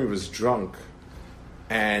one Purim he was drunk,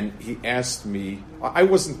 and he asked me. I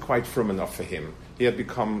wasn't quite firm enough for him. He had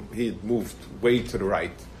moved way to the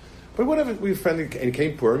right. But whatever, we friendly, and he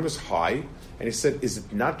came Purim, was high, and he said, "Is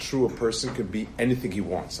it not true a person can be anything he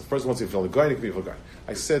wants? A person wants to be a guy, he can be a guy."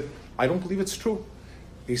 I said, "I don't believe it's true."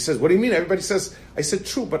 He says, "What do you mean? Everybody says." I said,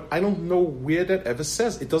 "True, but I don't know where that ever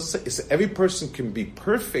says. It doesn't say. It says every person can be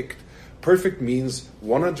perfect. Perfect means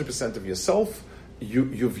 100% of yourself.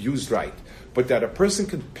 You've used right. But that a person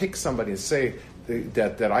can pick somebody and say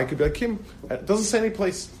that I could be like him, it doesn't say any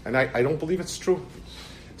place. And I don't believe it's true."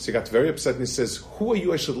 So he got very upset and he says, "Who are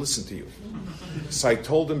you? I should listen to you." So I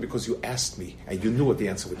told him, "Because you asked me and you knew what the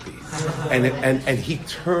answer would be." And he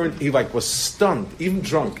turned, he was stunned, even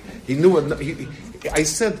drunk. He knew it. I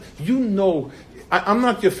said, "You know, I'm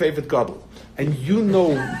not your favorite gadol, and you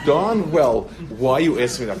know darn well why you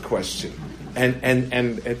asked me that question." And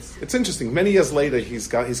it's interesting. Many years later, he's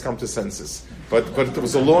come to senses. But it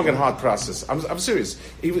was a long and hard process. I'm serious.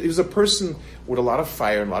 He was a person with a lot of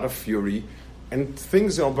fire and a lot of fury, and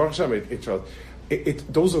things. Baruch Hashem,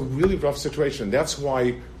 those are really rough situations. That's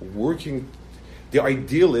why working. The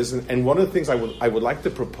ideal is, and one of the things I would like to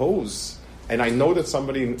propose, and I know that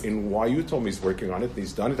somebody in YU told me he's working on it. And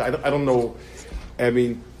he's done it. I don't know. I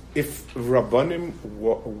mean, if Rabbanim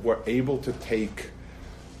were able to take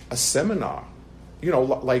a seminar,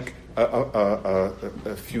 like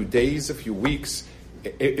a few days, a few weeks,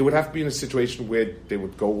 it would have to be in a situation where they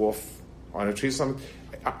would go off on a tree or something.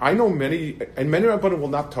 I know many Rabbanim will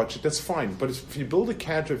not touch it, that's fine. But if you build a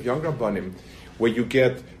cadre of young Rabbanim where you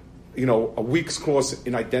get, a week's course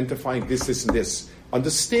in identifying this, and this,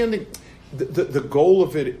 understanding the goal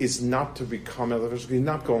of it is not to become, you're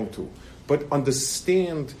not going to, but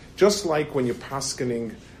understand, just like when you're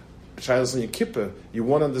paskening Shilas on Yom Kippur, you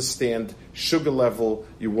want to understand sugar level,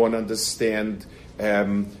 you want to understand,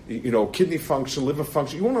 kidney function, liver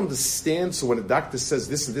function. You want to understand, so when a doctor says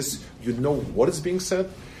this and this, you know what is being said.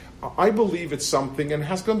 I believe it's something, and it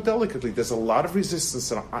has gone delicately. There's a lot of resistance,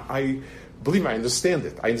 and I believe me, I understand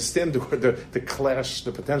it. I understand the clash,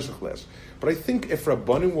 the potential clash. But I think if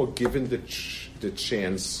Rabbanim were given the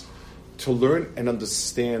chance to learn and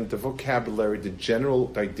understand the vocabulary, the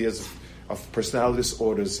general ideas of personality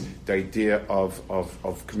disorders, the idea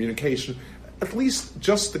of communication, at least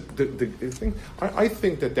just the thing. I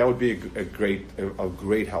think that would be a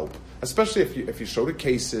great help, especially if you show the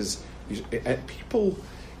cases, people.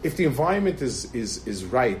 If the environment is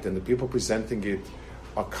right and the people presenting it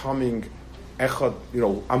are coming,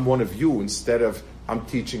 I'm one of you instead of I'm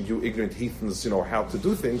teaching you ignorant heathens, how to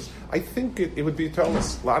do things. I think it would be tell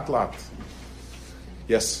us lot.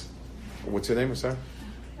 Yes, what's your name, sir?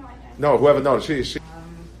 No, whoever knows. She. I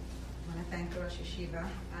want to thank the Rosh Yeshiva.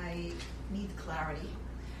 I need clarity.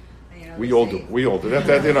 We all do. That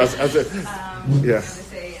yeah. They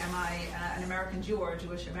say, am I an American Jew or a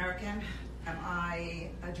Jewish American? Am I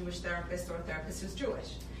a Jewish therapist or a therapist who's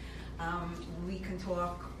Jewish? We can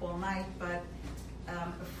talk all night, but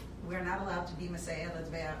we're not allowed to be Messiah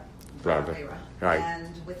Ledvea. Right.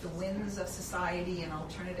 And with the winds of society and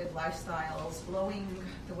alternative lifestyles blowing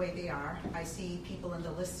the way they are, I see people in the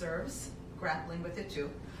listservs grappling with it too.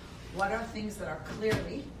 What are things that are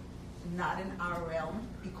clearly not in our realm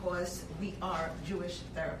because we are Jewish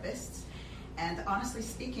therapists? And honestly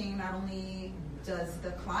speaking, not only does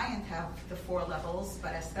the client have the 4 levels,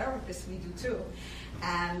 but as therapists we do too.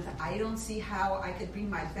 And I don't see how I could bring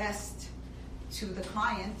my best to the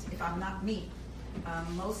client if I'm not me.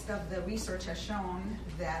 Most of the research has shown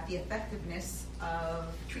that the effectiveness of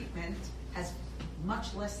treatment has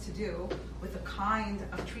much less to do with the kind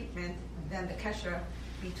of treatment than the kesher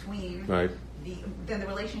between than the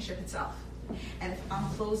relationship itself. And if I'm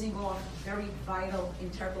closing off very vital,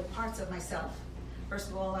 integral parts of myself, first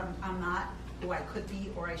of all, I'm not who I could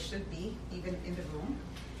be or I should be, even in the room.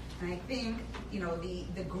 And I think,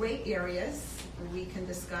 the gray areas we can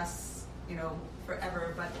discuss,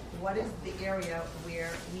 forever, but what is the area where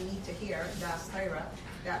we need to hear Das Torah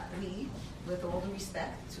that we, with all the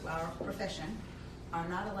respect to our profession, are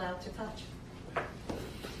not allowed to touch?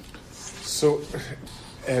 So,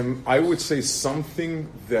 I would say something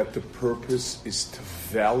that the purpose is to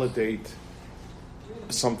validate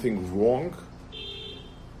something wrong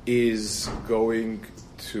is going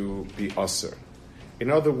to be usher. In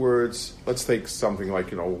other words, let's take something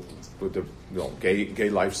like, with the gay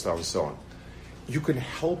lifestyle and so on. You can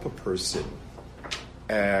help a person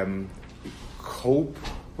cope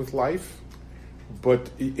with life, but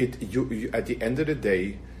you at the end of the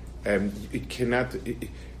day, it cannot.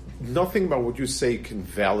 Nothing about what you say can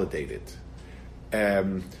validate it.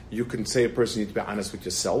 You can say a person, you need to be honest with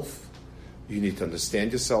yourself. You need to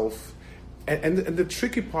understand yourself. And the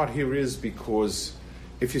tricky part here is because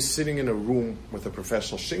if you're sitting in a room with a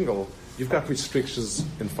professional shingle, you've got restrictions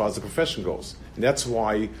as far as the profession goes. And that's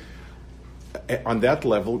why on that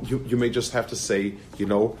level, you may just have to say,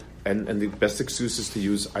 and the best excuse is to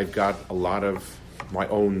use, I've got a lot of my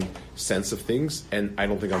own sense of things, and I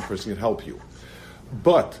don't think I'm a person who can help you.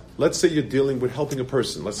 But let's say you're dealing with helping a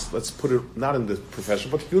person. Let's put it not in the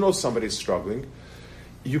profession, but somebody's struggling.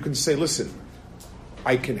 You can say, listen,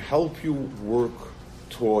 I can help you work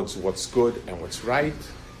towards what's good and what's right.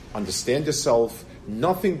 Understand yourself.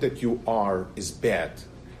 Nothing that you are is bad.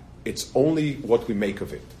 It's only what we make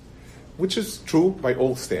of it, which is true by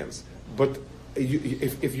all stands. But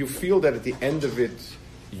if you feel that at the end of it,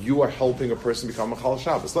 you are helping a person become a Chal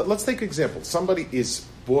Shabbos. Let's take an example. Somebody was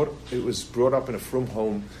brought up in a frum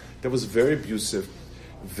home that was very abusive,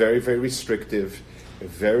 very, very restrictive,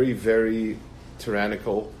 very, very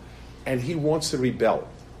tyrannical, and he wants to rebel.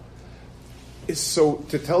 So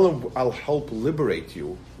to tell him, I'll help liberate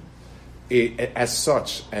you, as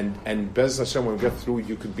such, and Bez Hashem, when we get through,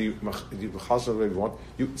 you could be Chal whatever you want.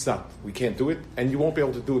 It's not. We can't do it, and you won't be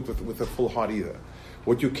able to do it with a full heart either.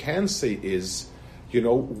 What you can say is,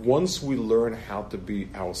 once we learn how to be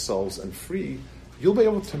ourselves and free, you'll be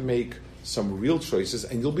able to make some real choices,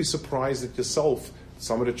 and you'll be surprised at yourself.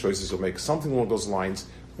 Some of the choices you'll make, something along those lines,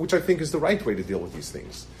 which I think is the right way to deal with these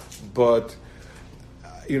things. But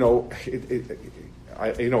each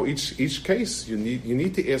case you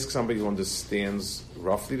need to ask somebody who understands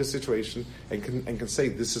roughly the situation and can say,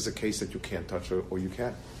 this is a case that you can't touch or you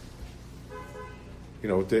can.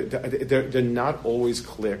 They're not always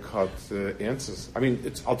clear-cut answers. I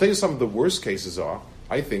mean, I'll tell you some of the worst cases are,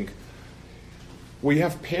 I think, where you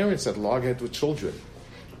have parents that log ahead with children,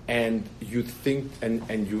 and you think,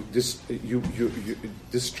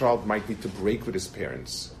 this child might need to break with his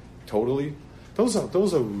parents. Totally, those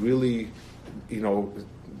are really,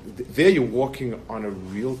 there you're walking on a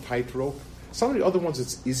real tightrope. Some of the other ones,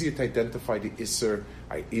 it's easier to identify the isser,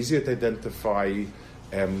 easier to identify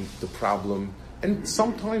the problem. And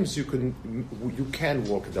sometimes you can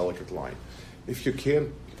walk a delicate line. If you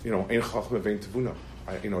can't, ein chachma vein tevuna.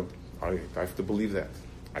 I have to believe that.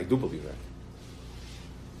 I do believe that.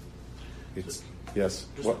 It's yes.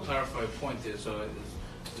 Just to clarify a point there. So,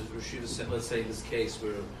 as Rashida said, let's say this case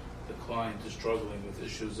where the client is struggling with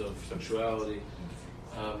issues of sexuality.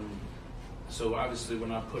 So obviously we're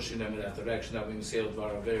not pushing them in that direction. That we can say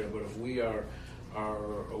Dvaravera, but if we are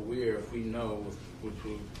aware, if we know with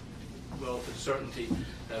relative certainty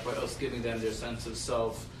that by us giving them their sense of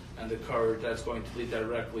self and the courage, that's going to lead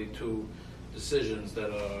directly to decisions that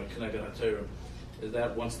are connected to Torah. Is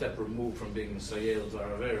that one step removed from being Sayel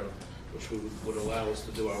Zaravera, which would allow us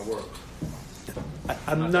to do our work?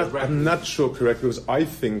 I'm not sure correctly, because I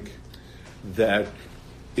think that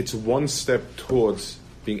it's one step towards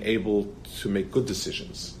being able to make good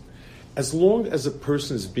decisions. As long as a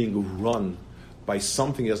person is being run by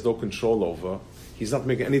something he has no control over, he's not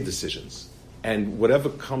making any decisions. And whatever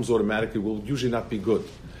comes automatically will usually not be good.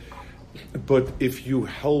 But if you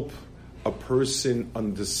help a person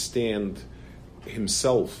understand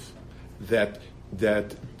himself,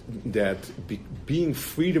 being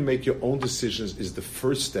free to make your own decisions is the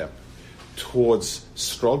first step towards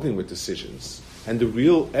struggling with decisions. And the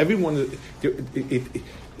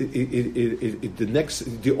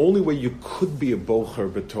only way you could be a bocher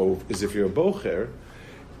betov is if you're a bocher.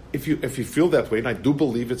 If you feel that way, and I do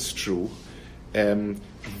believe it's true, then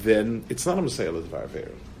it's not a Messiah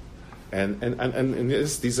L'Dvar. And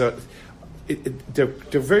yes, these are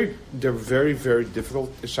they're very very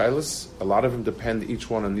difficult shilas. A lot of them depend each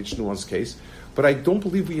one on each nuanced case. But I don't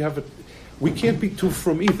believe we can't be too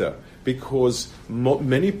from either, because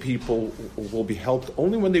many people will be helped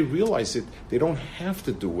only when they realize it. They don't have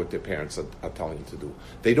to do what their parents are telling them to do.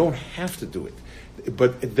 They don't have to do it.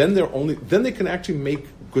 But then they can actually make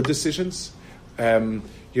good decisions.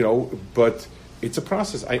 But it's a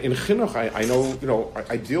process. In chinuch, I know,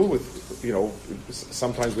 I deal with,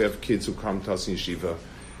 sometimes we have kids who come to us in yeshiva,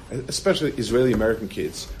 especially Israeli American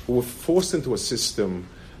kids, who were forced into a system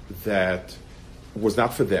that was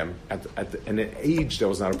not for them at an age that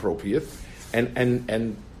was not appropriate,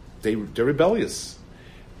 and they're rebellious.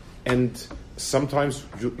 And sometimes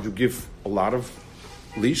you give a lot of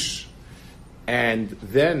leash, and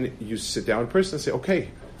then you sit down in person and say, okay,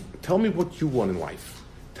 tell me what you want in life.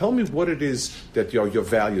 Tell me what it is that your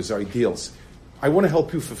values, our ideals. I want to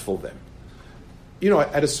help you fulfill them.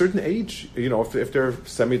 At a certain age, if they're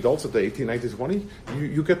semi-adults, if they're 18, 19, 20,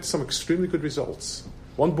 you get some extremely good results.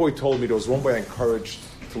 One boy told me, there was one boy I encouraged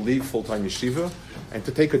to leave full-time yeshiva and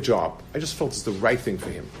to take a job. I just felt it's the right thing for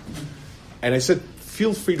him. And I said,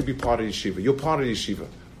 feel free to be part of yeshiva. You're part of the yeshiva.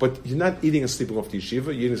 But you're not eating and sleeping off the yeshiva.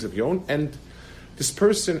 You're eating as of your own. And this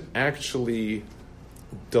person actually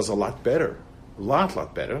does a lot better. A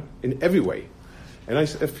lot better in every way. And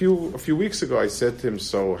a few weeks ago, I said to him,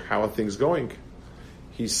 so how are things going?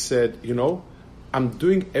 He said, I'm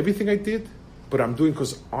doing everything I did, but I'm doing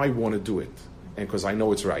because I want to do it and because I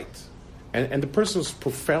know it's right. And the person was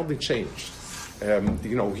profoundly changed.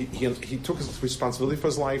 He took his responsibility for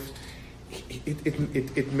his life.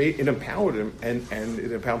 It empowered him and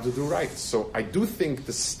it empowered him to do right. So I do think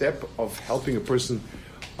the step of helping a person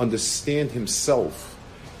understand himself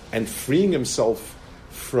and freeing himself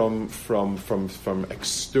from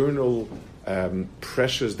external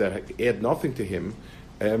pressures that add nothing to him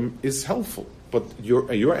is helpful. But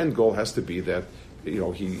your end goal has to be that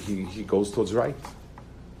he goes towards right.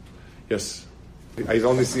 Yes, I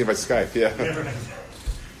only see him by Skype. Yeah. Right.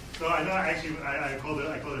 So I know I called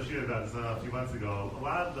a shoot about this a few months ago. A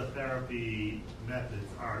lot of the therapy methods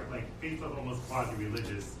are based on almost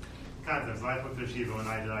quasi-religious concepts. So I spoke to Shiva when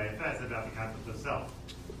I did IFS about the concept of self.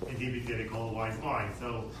 In DBT they call it wise mind.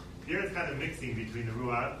 So here it's kind of mixing between the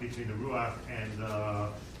ruach and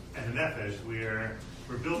the nefesh, where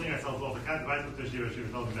we're building ourselves off the concept. I spoke to Shiva. She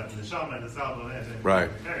was talking about the neshama and the self and right.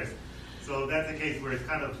 So that's a case where it's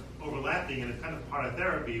kind of overlapping and it's kind of part of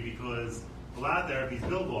therapy because a lot of therapies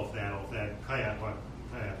build off that kaya.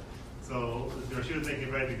 So she was making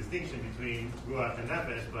a very big distinction between ruach and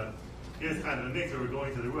nefesh, but here's kind of a mix where we're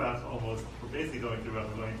going to the ruach almost. We're basically going to the ruach,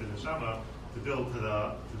 we're going to the neshama to build to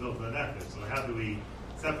the nefesh. So how do we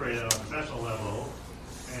separate it on a professional level?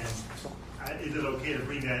 And is it okay to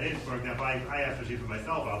bring that in? For example, I have to for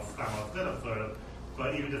myself. I'll split up sort of.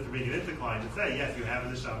 But even just to bring it into client and say, yes, you have a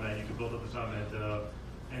neshama and you can build up the neshama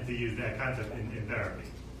and to use that concept in therapy.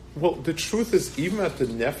 Well, the truth is, even at the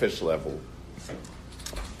nefesh level,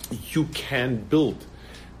 you can build.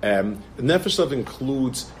 The nefesh level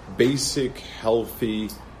includes basic, healthy,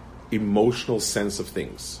 emotional sense of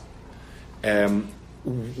things.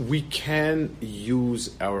 We can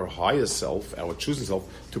use our higher self, our choosing self,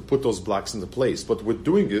 to put those blocks into place. But what we're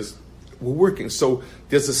doing is, we're working. So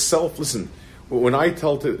there's a self, listen, when I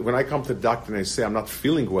come to the doctor and I say I'm not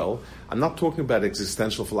feeling well, I'm not talking about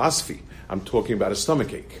existential philosophy. I'm talking about a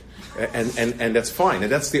stomachache. And that's fine. And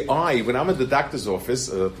that's the I. When I'm at the doctor's office,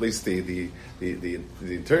 at least the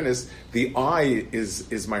internist, the I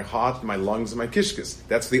is my heart, my lungs, and my kishkas.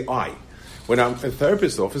 That's the I. When I'm in a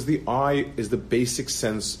therapist's office, the I is the basic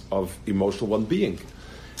sense of emotional well-being.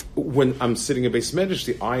 When I'm sitting in Beis Medrash,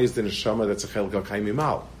 the I is the neshama that's a chelgal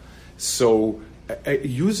kaimimal. So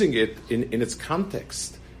using it in its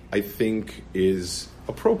context, I think, is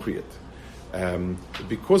appropriate.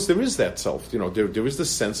 Because there is that self, there is the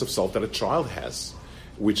sense of self that a child has,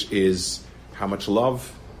 which is how much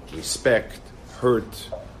love, respect, hurt,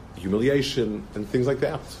 humiliation, and things like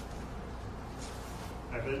that.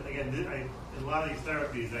 But again, in a lot of these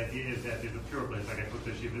therapies, the idea is that there's a pure place, like I put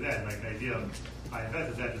the Shiva then, the idea of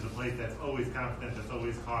IFS is that there's a place that's always confident, that's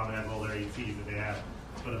always calm, and has all their ETs that they have,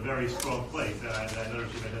 but a very strong place. I know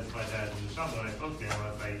Shiva identified that in the Shama when I spoke to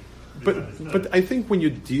him, But I think when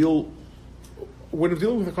you're dealing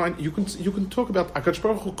with a client, you can talk about HaKadosh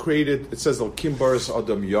Baruch Hu created. It says Al Kim Baras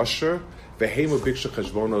Adam Yasher Vehema Biksha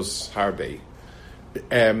Cheshbonos Harbe.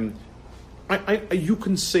 You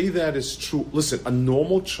can say that is true. Listen, a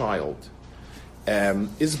normal child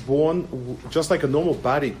is born just like a normal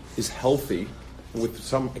body is healthy, with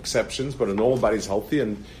some exceptions, but a normal body is healthy,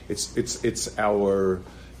 and it's our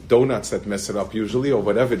donuts that mess it up usually, or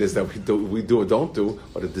whatever it is that we do or don't do,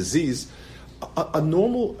 or the disease.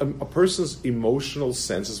 A person's emotional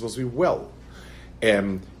sense is supposed to be well.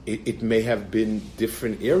 It may have been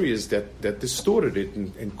different areas that distorted it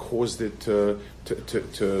and caused it to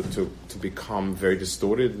become very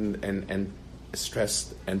distorted and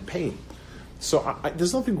stressed and pain. So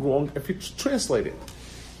there's nothing wrong if you translate it.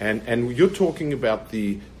 And you're talking about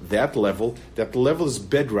that level. That level is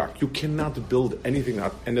bedrock. You cannot build anything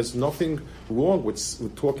out, and there's nothing wrong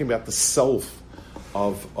with talking about the self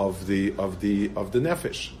of the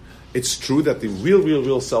nefesh. It's true that the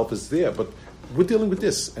real self is there, but we're dealing with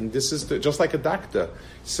this, and this is just like a doctor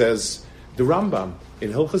says. The Rambam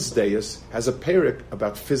in Hilchos Deis has a perek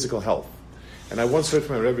about physical health, and I once heard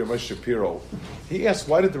from my Rebbe Moshe Shapiro. He asked,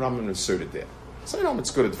 "Why did the Rambam insert it there?" So I know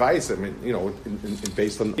it's good advice. I mean,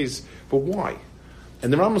 based on these, but why?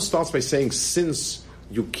 And the Rambam starts by saying, since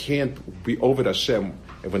you can't be over Hashem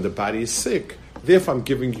when the body is sick. Therefore, I'm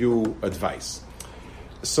giving you advice.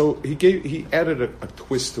 So he added a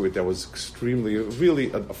twist to it that was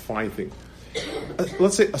really a fine thing.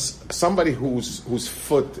 Let's say somebody whose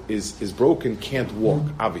foot is broken can't walk,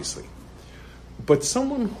 obviously. But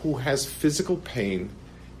someone who has physical pain,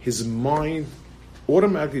 his mind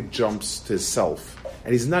automatically jumps to his self,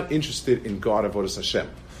 and he's not interested in God, Avodas Hashem.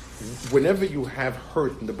 Whenever you have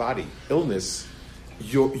hurt in the body, illness,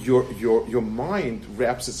 your mind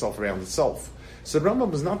wraps itself around itself. So the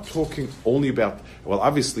Rambam is not talking only about, well,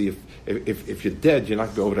 obviously, if you're dead, you're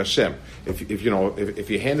not going to be over Hashem. If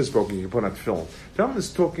your hand is broken, you can put on tefillin. The Rambam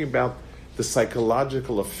is talking about the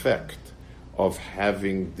psychological effect of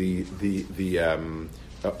having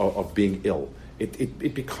of being ill.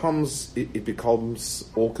 It becomes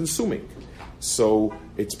all consuming. So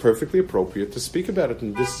it's perfectly appropriate to speak about it,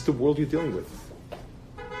 and this is the world you're dealing with.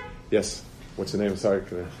 Yes, what's your name? Sorry,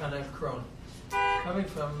 Chanev Kron. Coming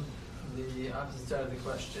from the opposite side of the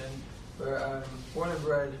question, where I'm born and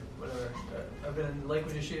bred, whatever. I've been in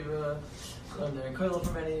Lakewood Yeshiva, learned there in Kollel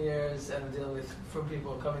for many years, and I'm dealing with from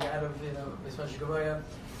people coming out of, especially Gavoya.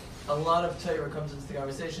 A lot of Torah comes into the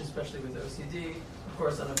conversation, especially with OCD, of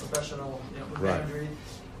course, on a professional boundary.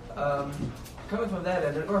 Coming from that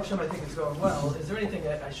end, and Baruch Hashem, I think it's going well. Is there anything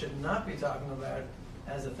that I should not be talking about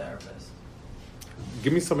as a therapist?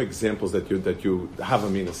 Give me some examples that you have. I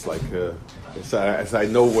mean, it's like as I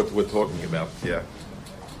know what we're talking about. Yeah.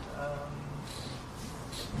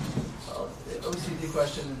 Well, the OCD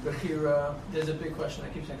question, Bechira. There's a big question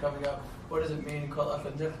that keeps on coming up. What does it mean? How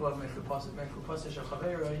is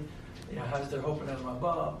there hope in El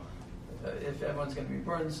Mabah? If everyone's going to be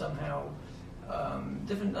burned somehow,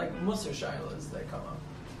 different like Musar shilas that come up.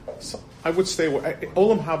 So I would say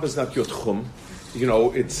Olam Haba is not your tchum.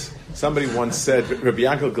 It's somebody once said. Rabbi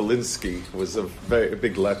Yankel Galinsky was a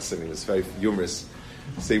big lesson. He was very humorous.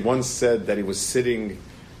 So he once said that he was sitting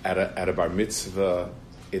at a bar mitzvah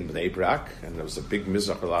in Bnei Brak, and there was a big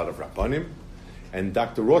mizrach, a lot of rabbanim, and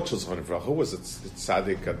Dr. Rothschild, who was a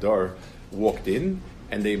tzaddik ador, walked in,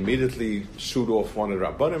 and they immediately shoot off one of the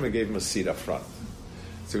rabbanim and gave him a seat up front.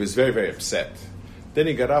 So he was very, very upset. Then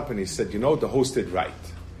he got up and he said, the host did right,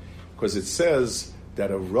 because it says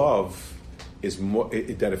that a rav is more,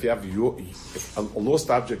 that if you have a lost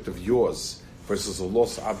object of yours versus a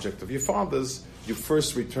lost object of your father's, you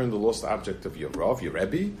first return the lost object of your rav, your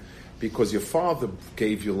rebbe, because your father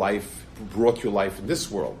gave you life, brought you life in this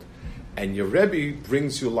world, and your rebbe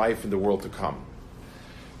brings you life in the world to come.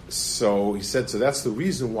 So he said, so that's the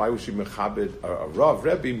reason why we should mechabed a rav,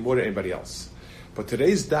 rebbe, more than anybody else. But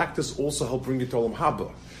today's doctors also help bring you to Olam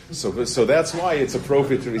Haba. So that's why it's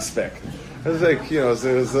appropriate to respect. It's like,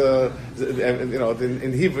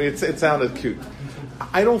 in Hebrew, it sounded cute.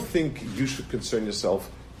 I don't think you should concern yourself.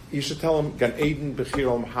 You should tell them, Gan Eden, Bechir,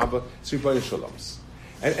 Olam Haba, Tzribayin Shalams.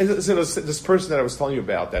 And this person that I was telling you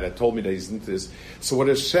about that had told me that he's into this. So what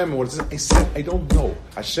I said, I don't know.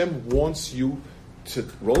 Hashem wants you to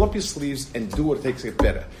roll up your sleeves and do what it takes to get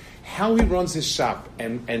better. How he runs his shop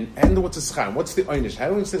and what's his schar, what's the einish,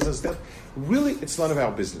 how he says his stuff, really, it's none of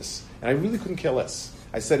our business. And I really couldn't care less.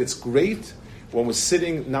 I said it's great when we're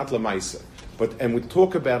sitting, not lemaisa, and we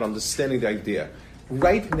talk about understanding the idea.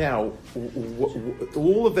 Right now,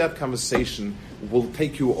 all of that conversation will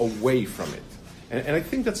take you away from it. And I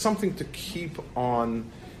think that's something to keep on.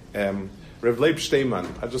 Rev Leib Steinman,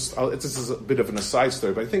 this is a bit of an aside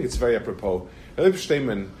story, but I think it's very apropos. Rev Leib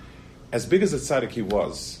Steinman, as big as a tzaddik he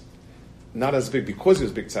was, not as big because he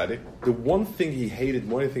was a big tzaddik, the one thing he hated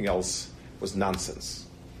more than anything else was nonsense.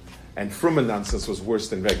 And frumma nonsense was worse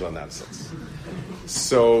than regular nonsense.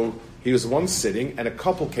 So he was once sitting, and a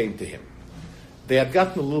couple came to him. They had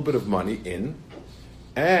gotten a little bit of money in,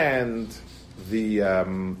 and the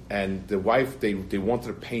wife, they wanted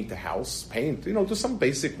to paint the house, do some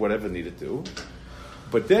basic whatever needed to do.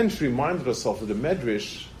 But then she reminded herself of the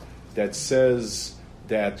medrash that says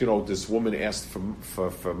that this woman asked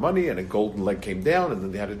for money and a golden leg came down, and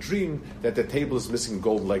then they had a dream that the table is missing a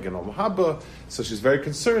golden leg in Olam Haba. So she's very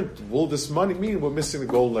concerned. Will this money mean we're missing the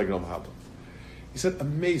golden leg in Olam Haba? He said,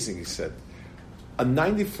 amazing. He said, a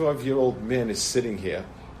 95-year-old man is sitting here,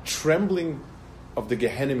 trembling of the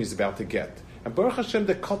Gehenna he's about to get. And Baruch Hashem,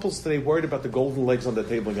 the couples today worried about the golden legs on the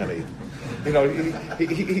table in Gan Eden.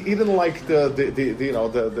 He didn't like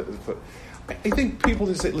I think people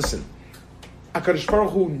just say, listen, HaKadosh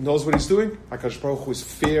Baruch Hu knows what he's doing. HaKadosh Baruch Hu is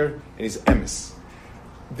fair and he's emes.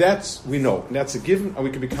 That's, we know, and that's a given, and we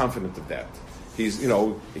can be confident of that. He's,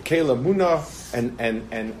 Ikela Muna,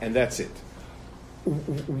 and that's it.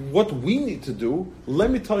 What we need to do,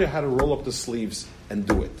 let me tell you how to roll up the sleeves and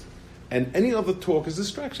do it. And any other talk is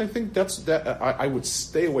distraction. I think I would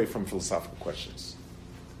stay away from philosophical questions.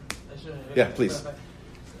 Yeah, please.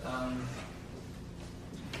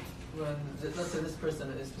 When, let's say this person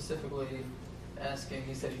is specifically asking,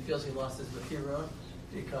 he said he feels he lost his Bahira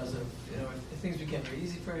because of, things became very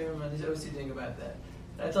easy for him, and he's OCDing about that.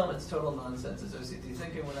 And I tell him it's total nonsense, it's OCD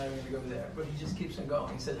thinking, we're not even going to go there. But he just keeps on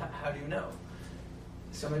going. He said, how do you know?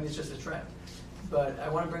 So maybe it's just a trend. But I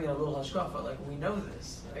want to bring in a little hashkafa, like we know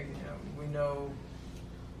this. Like, we know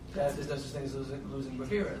that there's no such thing as losing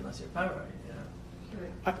Bahira unless you're Parai,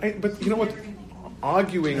 But you know what?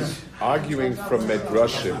 Arguing from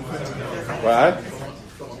Medrashim. What?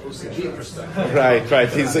 Right.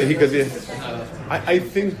 He could be. I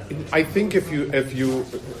think if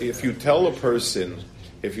you tell a person,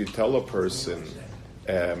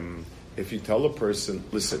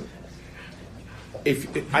 listen,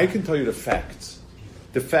 if I can tell you the facts.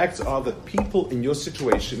 The facts are that people in your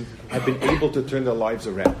situation have been able to turn their lives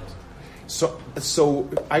around. So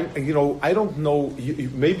I don't know.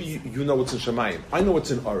 Maybe you know what's in Shemayim. I know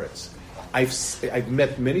what's in Oretz. I've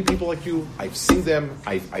met many people like you. I've seen them.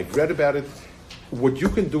 I've read about it. What you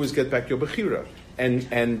can do is get back your bechira, and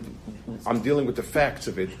I'm dealing with the facts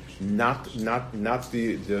of it, not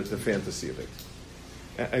the fantasy of it.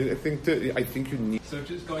 I think you need. So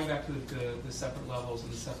just going back to the separate levels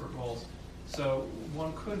and the separate roles. So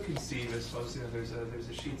one could conceive, I suppose, there's a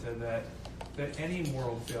shita that any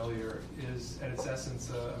moral failure is, at its essence,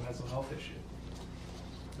 a mental health issue.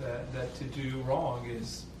 That to do wrong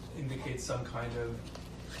indicates some kind of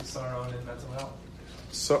sorrow and mental health.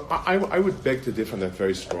 So I would beg to differ on that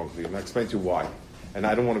very strongly, and I'll explain to you why. And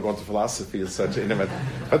I don't want to go into philosophy as such,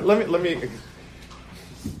 but let me.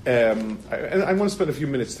 And I want to spend a few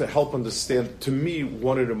minutes to help understand. To me,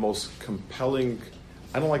 one of the most compelling.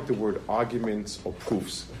 I don't like the word arguments or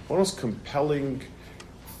proofs. One of the most compelling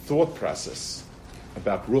thought process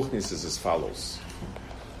about Ruchnis is as follows.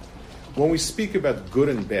 When we speak about good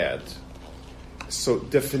and bad, so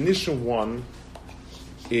definition one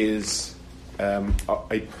is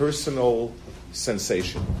a personal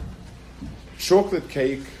sensation. Chocolate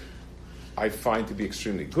cake, I find to be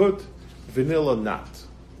extremely good. Vanilla, not.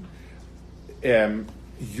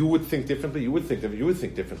 You would think differently. You would think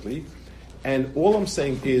differently. And all I'm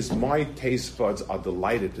saying is my taste buds are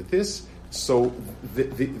delighted with this. So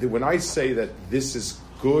when I say that this is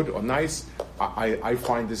good or nice, I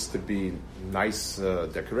find this to be nice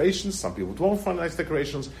decorations. Some people don't find nice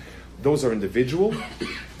decorations. Those are individual.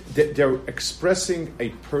 They're expressing a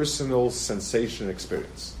personal sensation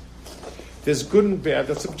experience. There's good and bad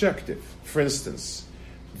that's objective. For instance,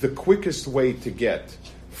 the quickest way to get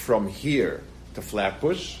from here to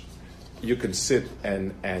Flatbush, you can sit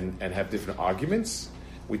and have different arguments.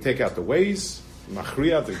 We take out the ways.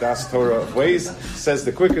 Machria, the Das Torah of ways, says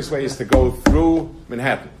the quickest way is to go through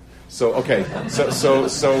Manhattan. So okay, so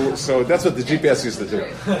that's what the GPS used to do.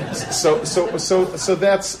 So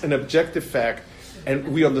that's an objective fact, and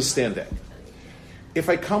we understand that. If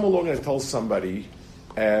I come along and I tell somebody,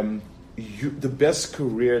 the best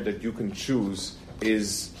career that you can choose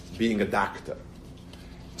is being a doctor.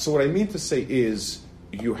 So what I mean to say is,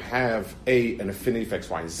 you have an affinity for X,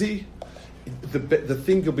 Y, and Z. The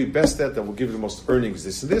thing you'll be best at that will give you the most earnings,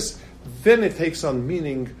 this and this. Then it takes on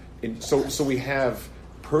meaning. So we have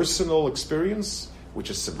personal experience, which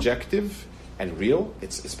is subjective and real.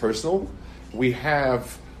 It's personal. We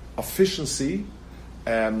have efficiency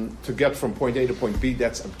to get from point A to point B.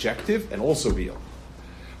 That's objective and also real.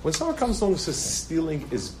 When someone comes along and says stealing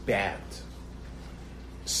is bad,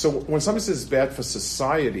 so when somebody says it's bad for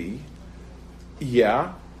society,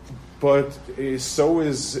 yeah, but so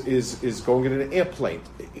is going in an airplane.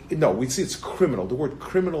 No, we see it's criminal. The word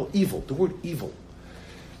criminal, evil. The word evil.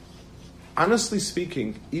 Honestly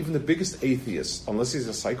speaking, even the biggest atheist, unless he's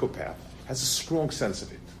a psychopath, has a strong sense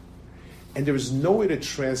of it. And there is no way to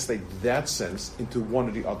translate that sense into one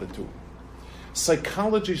or the other two.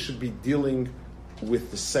 Psychology should be dealing with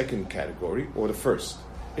the second category or the first.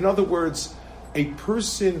 In other words, a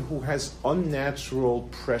person who has unnatural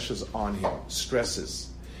pressures on him, stresses,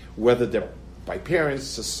 whether they're by parents,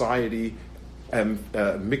 society,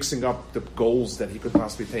 mixing up the goals that he could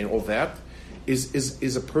possibly attain, all that,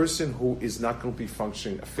 is a person who is not going to be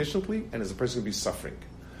functioning efficiently and is a person who will be suffering.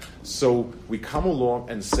 So we come along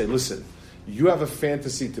and say, listen, you have a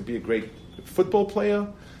fantasy to be a great football player,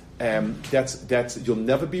 that's you'll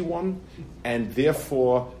never be one, and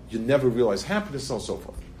therefore you never realize happiness and so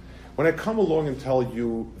forth. When I come along and tell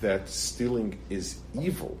you that stealing is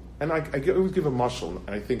evil, and I always give a mashal,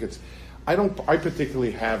 and I think I'm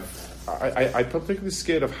particularly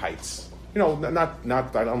scared of heights. You know, not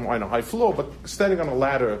I don't mind a high floor, but standing on a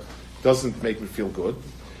ladder doesn't make me feel good.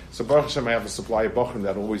 So Baruch Hashem, I have a supply of Bochum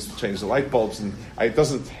that always change the light bulbs, and it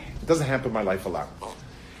doesn't happen in my life a lot.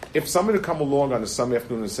 If somebody would come along on a Sunday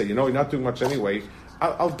afternoon and say, you're not doing much anyway,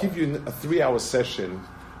 I'll give you a 3-hour session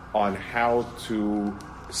on how to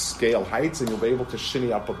scale heights, and you'll be able to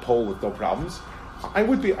shinny up a pole with no problems. I'd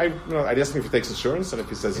ask him if he takes insurance, and if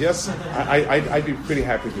he says yes, I'd be pretty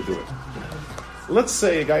happy to do it. Let's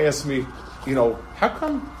say a guy asks me, how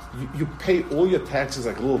come you pay all your taxes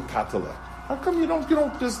like a little tatala? How come you don't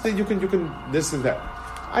just you can this and that?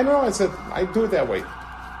 I know. I said I do it that way.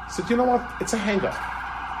 I said, you know what? It's a hang-up.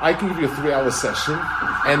 I can give you a 3-hour session,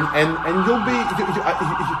 and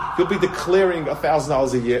you'll be declaring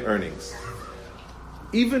 $1,000 a year earnings.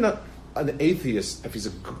 Even an atheist, if he's a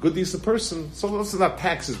good, decent person, so let's say not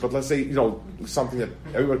taxes, but let's say something that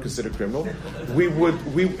everyone considered criminal, you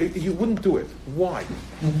wouldn't do it. Why?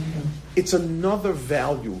 It's another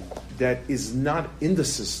value that is not in the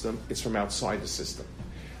system; it's from outside the system.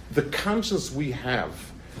 The conscience we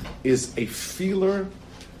have is a feeler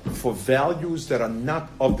for values that are not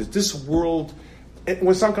of this world. And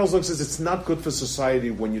when some comes along and says it's not good for society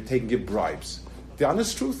when you take and give bribes, the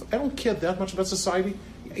honest truth, I don't care that much about society.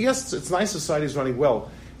 Yes, it's nice society is running well,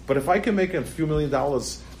 but if I can make a few $1 million,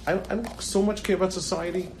 I don't so much care about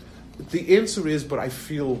society. The answer is, but I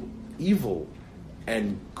feel evil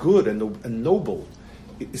and good and noble.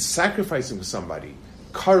 It's sacrificing for somebody,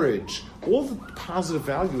 courage, all the positive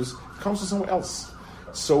values comes from somewhere else.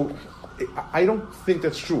 So I don't think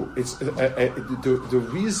that's true. It's the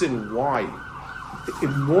reason why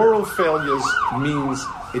moral failures means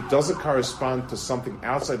it doesn't correspond to something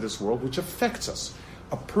outside this world which affects us.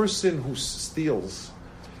 A person who steals,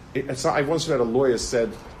 I once read a lawyer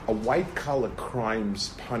said, a white-collar crime's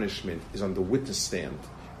punishment is on the witness stand,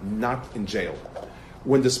 not in jail.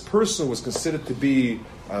 When this person was considered to be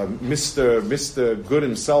Mr. Good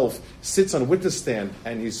himself, sits on a witness stand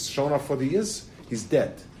and he's shown off what he is, he's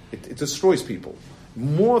dead. It destroys people.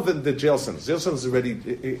 More than the jail sentence. Jail sentence is already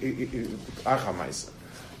achamais.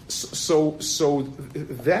 So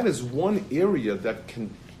that is one area that can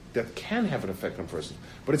have an effect on a person.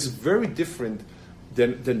 But it's very different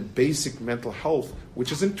than basic mental health,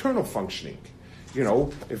 which is internal functioning.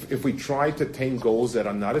 If we try to attain goals that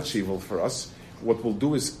are not achievable for us, what we'll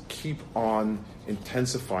do is keep on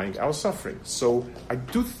intensifying our suffering. So I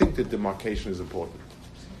do think that demarcation is important.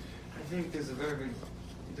 I think there's a very big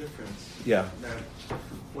difference. Yeah. That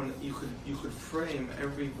when you could frame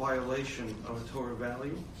every violation of a Torah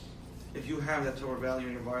value, if you have that Torah value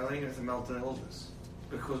and you're violating it, it's a mental illness.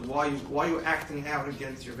 Because why are you acting out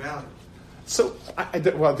against your value? So, it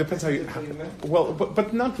depends how you.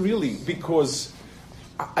 But not really, because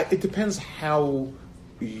it depends how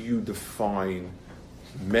you define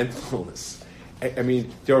mental illness. I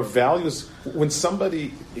mean, there are values. When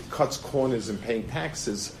somebody cuts corners and paying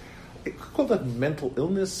taxes, it could call that mental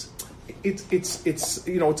illness. It's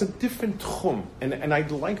a different tchum, and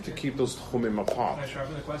I'd like to keep those tchumim apart. Can I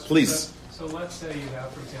sharpen the question? Please. So let's say you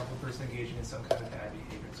have, for example, a person engaging in some kind of bad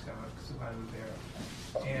behavior, it's kind of there,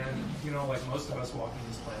 and like most of us walking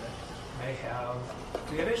this planet, they have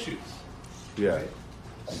issues. Yeah. Right?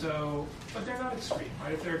 So, but they're not extreme,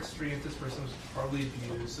 right? If they're extreme, if this person was probably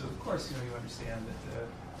abused, so of course you understand that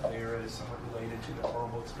the era is somewhat related to the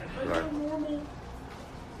horrible experience, but right. Normal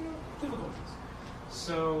difficulties.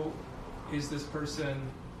 So, is this person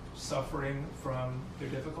suffering from their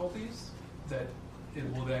difficulties that it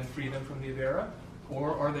will then free them from the Avera?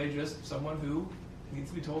 Or are they just someone who needs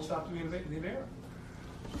to be told stop doing the Avera?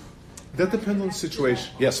 That depends on the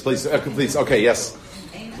situation. Yes, please. Please. Okay, yes.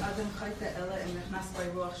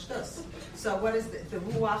 So what is the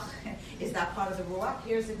ruach? Is that part of the ruach?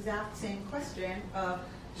 Here's the exact same question of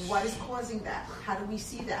what is causing that? How do we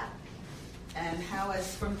see that? And how,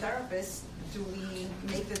 as from therapists, do we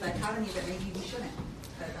make the dichotomy that maybe we shouldn't?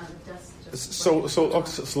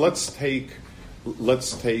 So let's take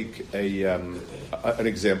an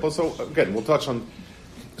example. So again, we'll touch on.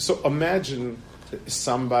 So imagine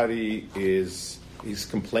somebody he's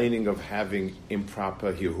complaining of having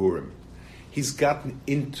improper hirurim. He's gotten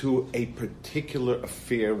into a particular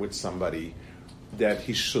affair with somebody that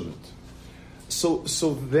he shouldn't. So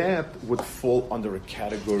that would fall under a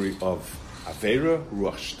category of avera,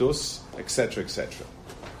 ruach shtus, etc., etc.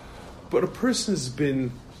 But a person has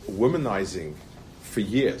been womanizing for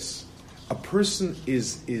years. A person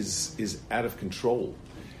is out of control.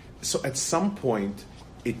 So at some point,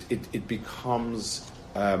 it becomes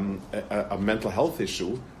a mental health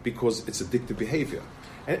issue because it's addictive behavior.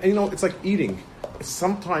 And it's like eating.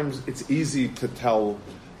 Sometimes it's easy to tell,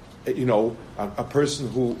 a person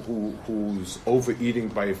who's overeating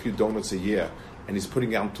by a few donuts a year, and he's putting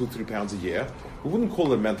down 2-3 pounds a year, we wouldn't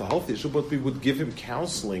call it a mental health issue, but we would give him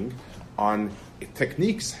counseling on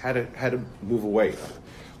techniques how to move away.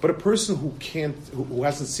 But a person who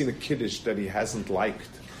hasn't seen a kiddush that he hasn't liked,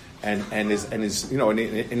 and is he's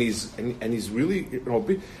really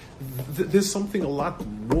there's something a lot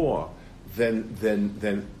more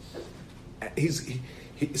than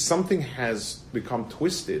something has become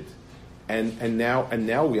twisted, and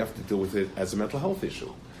now we have to deal with it as a mental health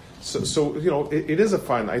issue. So it is a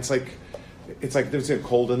fine. It's like there's a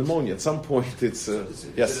cold and pneumonia. At some point, it's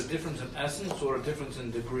yes. Is it a difference in essence or a difference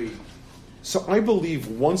in degree? So I believe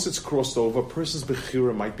once it's crossed over, a person's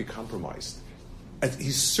bechira might be compromised. And he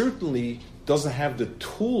certainly doesn't have the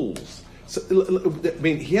tools. So, I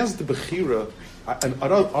mean, he has the bechira. And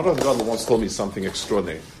Arad Gadol once told me something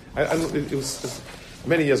extraordinary. It was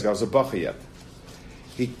many years ago. I was a bacha yet.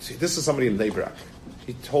 This is somebody in Nebrak.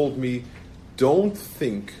 He told me, don't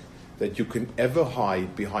think that you can ever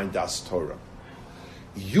hide behind Das Torah.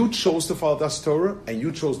 You chose to follow Das Torah, and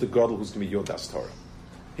you chose the Gadol who's going to be your Das Torah.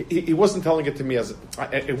 He wasn't telling it to me as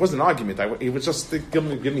it wasn't an argument. He was just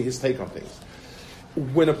giving me his take on things.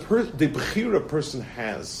 When the bechira person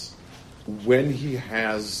has, when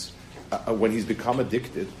he's become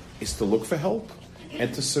addicted, is to look for help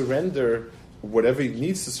and to surrender whatever he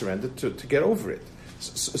needs to surrender to get over it.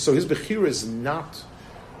 So his bechira is not.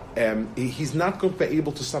 He's not going to be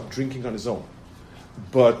able to stop drinking on his own,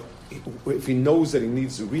 but if he knows that he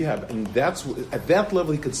needs rehab, and at that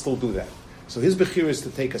level he can still do that. So his bechira is to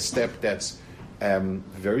take a step that's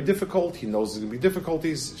very difficult. He knows there's going to be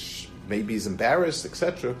difficulties. Maybe he's embarrassed,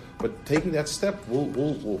 etc. But taking that step will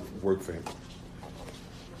work for him.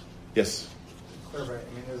 Yes? Clarify,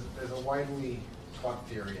 I mean, there's a widely taught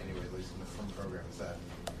theory, anyway, at least in the frum program, is that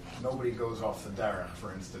nobody goes off the derech,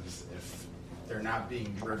 for instance, if they're not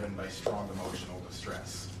being driven by strong emotional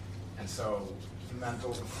distress. And so for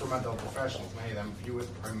mental professionals, many of them view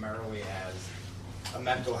it primarily as a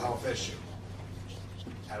mental health issue.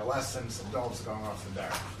 Adolescents, adults going off the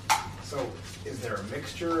derech. So is there a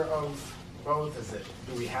mixture of both?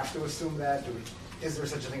 Do we have to assume that? Is there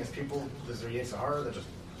such a thing as people, is there Yetzer Hara that just...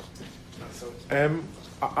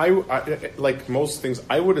 I like most things,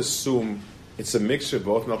 I would assume it's a mixture of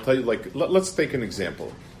both, and I'll tell you, let's take an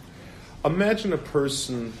example. Imagine a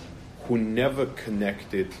person who never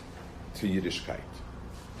connected to Yiddishkeit.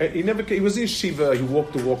 He was in yeshiva, he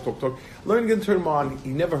walked the walk, talk, learning in Terman, he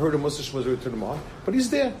never heard of Musa Shmuzah Terman, but he's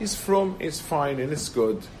there, he's from, it's fine, and it's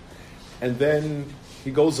good. And then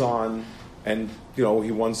he goes on, and he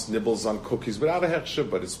once nibbles on cookies without a hechsher,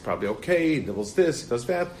 but it's probably okay, he nibbles this, he does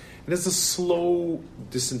that. And there's a slow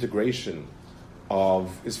disintegration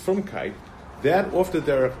of his frumkeit. That often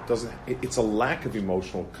it's a lack of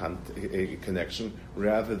emotional connection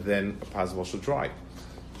rather than a possible drive.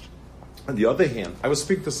 On the other hand, I was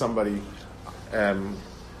speaking to somebody,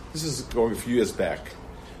 this is going a few years back.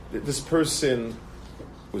 This person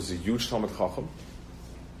was a huge Talmud Chacham.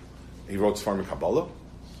 He wrote Sfarim Kabbalah.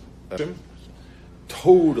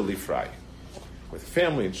 Totally frei. With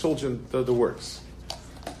family and children, the works.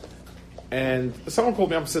 And someone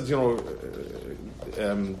called me up and said,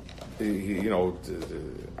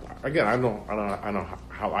 again, I don't know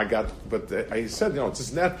how I got, but I said, it's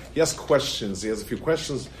just that he has questions. He has a few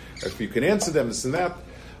questions. If you can answer them, this and that.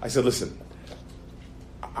 I said, listen,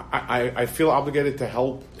 I feel obligated to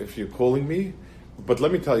help if you're calling me, but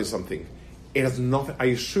let me tell you something. It has nothing. I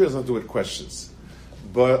assure it has nothing to do with questions.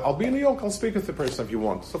 But I'll be in New York. I'll speak with the person if you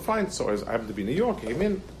want. So fine. So I happened to be in New York. I came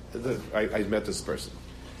in. I met this person.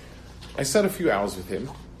 I sat a few hours with him.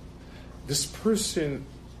 This person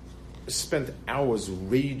spent hours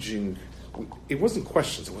raging. It wasn't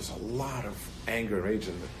questions. It was a lot of anger and rage.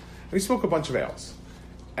 And we spoke a bunch of hours.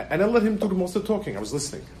 And I let him do the most of the talking. I was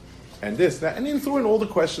listening. And this, that. And he threw in all the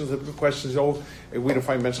questions. We don't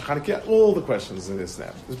find mention Chanukah. All the questions and this and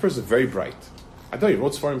that. This person is very bright. I tell you, he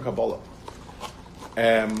wrote Sfarim Kabbalah.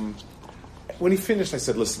 When he finished, I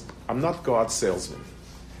said, listen, I'm not God's salesman.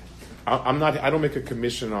 I don't make a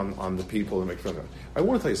commission on the people and make fun of them. I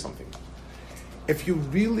want to tell you something. If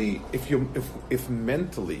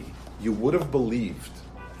mentally you would have believed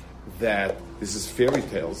that this is fairy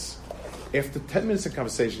tales, after 10 minutes of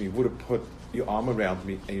conversation, you would have put your arm around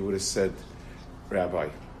me and you would have said, Rabbi,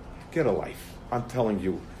 get a life. I'm telling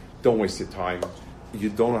you, don't waste your time. You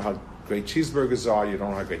don't know how great cheeseburgers are. You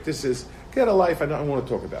don't know how great this is. Get a life. I don't want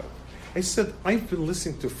to talk about it. I said, I've been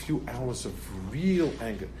listening to a few hours of real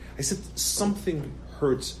anger. I said, something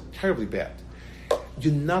hurts terribly bad.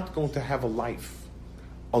 You're not going to have a life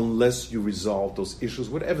unless you resolve those issues,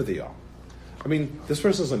 whatever they are. I mean, this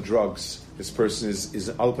person is on drugs. This person is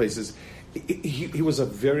in other places. he was a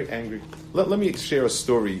very angry. Let me share a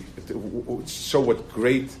story to show what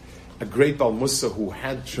a great Bal Musa who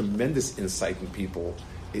had tremendous insight in people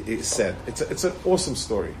said. It's an awesome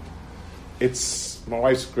story. It's my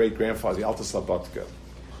wife's great grandfather, the Alta Slobodka.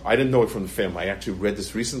 I didn't know it from the family. I actually read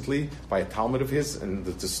this recently by a Talmud of his, and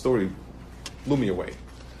the story blew me away.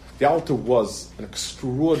 The Alta was an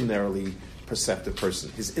extraordinarily perceptive person.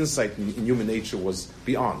 His insight in human nature was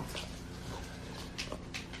beyond.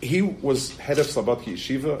 He was head of Slobodka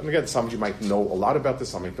Yeshiva, and again, some of you might know a lot about this,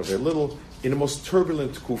 some might know very little, in the most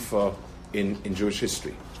turbulent kufa in Jewish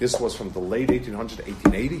history. This was from the late 1800s to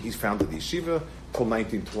 1880. He founded the yeshiva till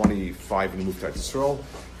 1925 and he moved to Israel.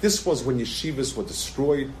 This was when yeshivas were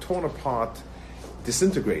destroyed, torn apart,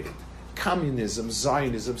 disintegrated. Communism,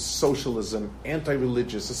 Zionism, socialism,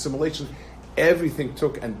 anti-religious, assimilation, everything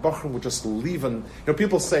took, and Bachram would just leave. And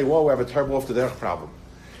people say, "Whoa, we have a terrible off the derech problem."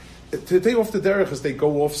 Today, off the derech is they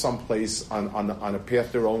go off someplace on a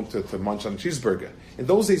path their own to munch on a cheeseburger. In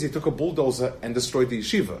those days, they took a bulldozer and destroyed the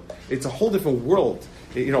yeshiva. It's a whole different world.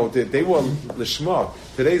 They were lishma.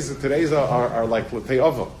 Today's are like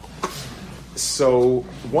l'tei. So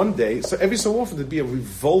one day, every so often there'd be a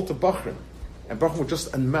revolt of Bachram, and Bachram would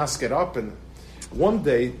just en masse get up. And one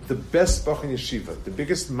day, the best Bachram yeshiva, the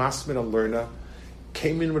biggest masman and learner,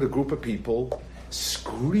 came in with a group of people,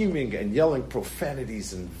 screaming and yelling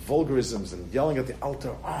profanities and vulgarisms and yelling at the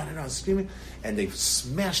altar, on and on, screaming, and they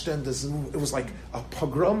smashed in this. It was like a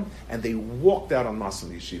pogrom, and they walked out on mass in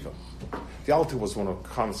the yeshiva. The altar was one of the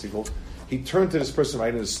comments. He turned to this person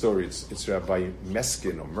writing the story. It's Rabbi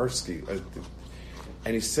Meskin or Mersky,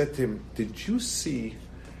 and he said to him, "Did you see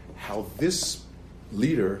how this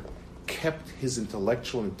leader kept his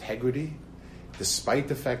intellectual integrity despite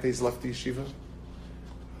the fact that he's left the yeshiva?"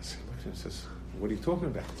 I said, "Look," he says, "What are you talking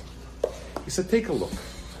about?" He said, "Take a look."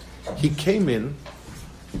 He came in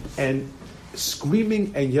and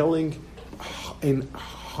screaming and yelling in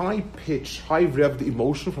high pitch, high revved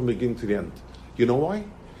emotion from the beginning to the end. You know why?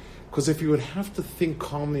 Because if he would have to think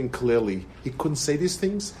calmly and clearly, he couldn't say these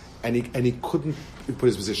things, and he couldn't put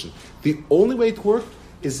his position. The only way it worked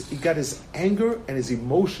is he got his anger and his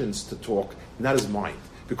emotions to talk, not his mind,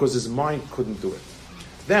 because his mind couldn't do it.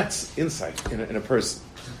 That's insight in a person.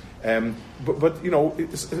 But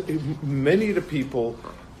many of the people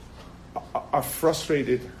are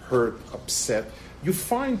frustrated, hurt, upset. You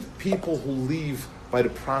find people who leave by the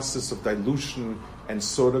process of dilution and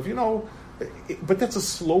sort of, but that's a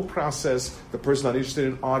slow process. The person not interested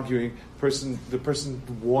in arguing. The person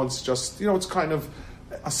wants just, it's kind of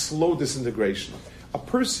a slow disintegration. A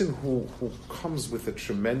person who comes with a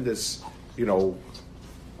tremendous,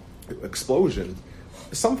 explosion,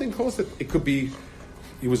 something caused it. It could be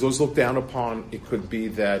he was always looked down upon. It could be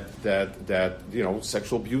that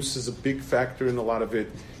sexual abuse is a big factor in a lot of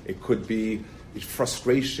it. It could be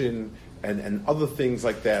frustration and other things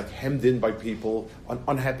like that, hemmed in by people, an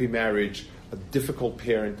unhappy marriage, a difficult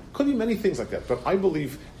parent. Could be many things like that, but I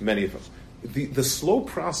believe many of them. The slow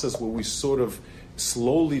process where we sort of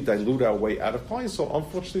slowly dilute our way out of play, so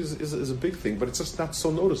unfortunately is a big thing, but it's just not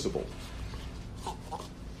so noticeable.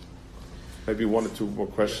 Maybe one or two more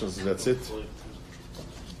questions and that's it.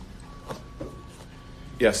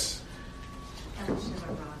 Yes.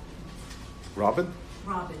 Robin?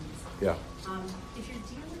 Robin. Yeah. If you're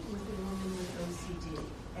dealing with a woman with OCD,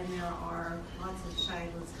 and there are lots of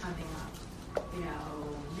shilas coming up,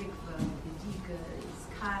 mikvah, bedikas,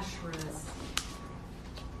 kashrus,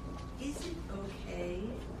 is it okay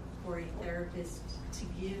for a therapist to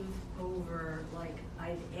give over, like,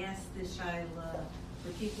 I've asked this shaila,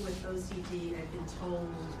 for people with OCD, I've been told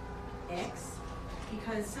X?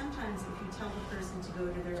 Because sometimes if you tell the person to go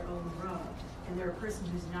to their own Rav, and they're a person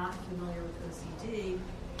who's not familiar with OCD,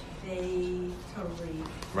 they totally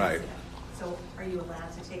right. It. So are you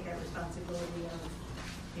allowed to take that responsibility of,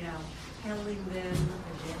 telling them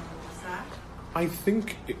a general sack? I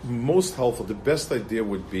think most helpful, the best idea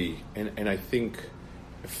would be, and I think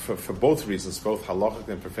for both reasons, both halachic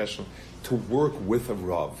and professional, to work with a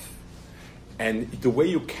Rav. And the way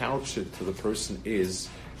you couch it to the person is,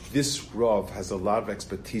 this Rav has a lot of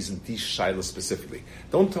expertise in these shaylas specifically.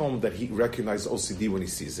 Don't tell him that he recognizes OCD when he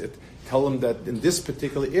sees it. Tell him that in this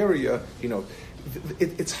particular area,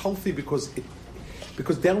 it's healthy because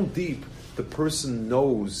down deep, the person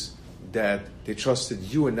knows that they trusted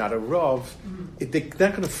you and not a Rav. They're not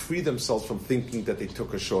going to free themselves from thinking that they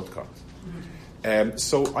took a shortcut.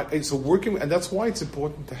 So working, and that's why it's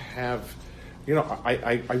important to have.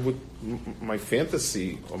 I would, my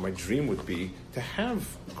fantasy or my dream would be to have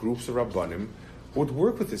groups of Rabbanim who would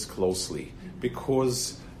work with this closely,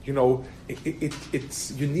 because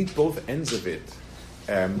it's you need both ends of it.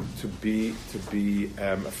 effective.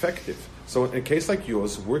 So in a case like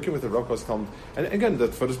yours, working with a Rav Kohen, and again,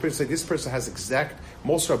 for this person, this person has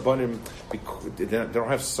most Rabbanim, they don't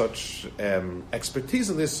have such expertise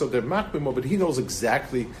in this, so they're makbim more, but he knows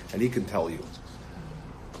exactly, and he can tell you.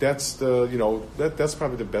 That's that's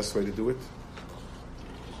probably the best way to do it.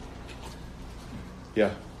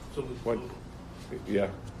 Yeah. Yeah.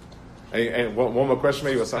 And one more question,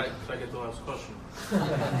 maybe. If I get the last question.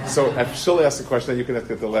 So she'll ask the question, then you can ask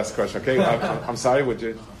the last question. Okay. I'm sorry. Would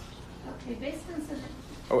you? Okay. Based on some.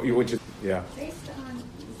 Oh, you would you? Yeah. Based on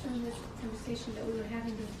some of the conversation that we were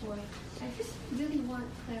having before, I just really want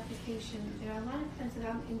clarification. There are a lot of times that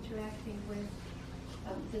I'm interacting with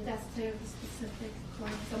the Dastar, the specific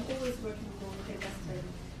clients. I'm always working with their Dastar,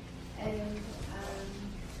 and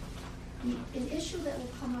an issue that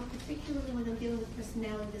will come up, particularly when I'm dealing with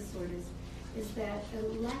personality disorders, is that a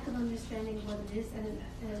lack of understanding of what it is and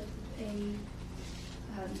a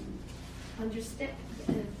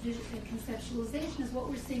conceptualization is what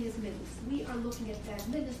we're seeing as midas. We are looking at that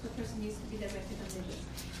midas. The person needs to be directed on midas.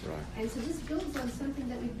 Right. And so this builds on something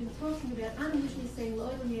that we've been talking about. I'm usually saying,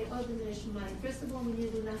 first of all, we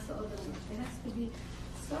need to do nasa odom. There has to be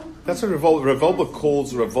some. That's what Revolba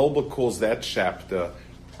calls that chapter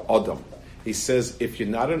Adam. He says if you're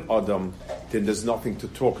not an Adam, then there's nothing to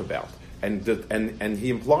talk about, and he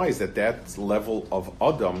implies that level of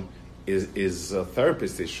Adam is a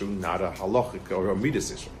therapist issue, not a halachic or a midas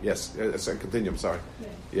issue. Yes, so continue. I'm sorry.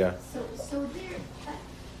 Yeah. So there,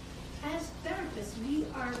 as therapists, we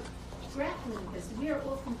are grappling with this. We are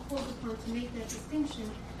often called upon to make that distinction,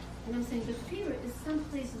 and I'm saying the fear is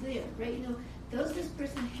someplace there, right? Does this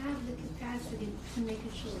person have the capacity to make a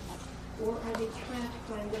choice? Or are they trapped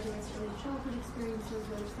by whether it's early childhood experiences,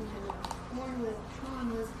 whether it's something they're born with,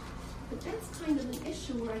 traumas? But that's kind of an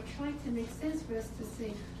issue where I try to make sense for us to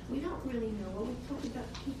say, we don't really know. What we talk about,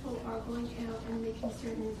 people are going out and making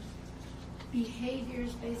certain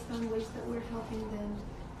behaviors based on ways that we're helping them.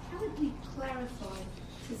 How would we clarify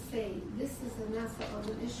to say, this is a nasa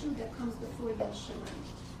of an issue that comes before Yel Shamayim?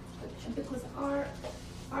 Because our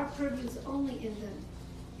purview is only in the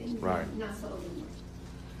right. nasa of the world.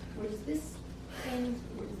 Where does this end?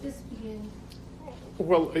 Where does this begin?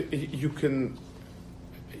 Well, you can,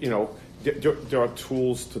 there are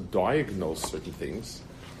tools to diagnose certain things.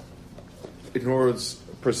 In other words,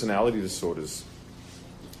 personality disorders.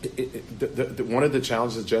 One of the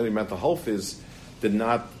challenges of generally mental health is they're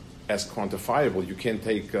not as quantifiable. You can't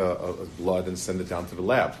take blood and send it down to the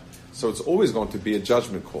lab. So it's always going to be a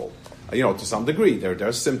judgment call. To some degree, there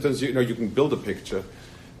are symptoms. You can build a picture,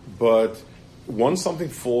 but once something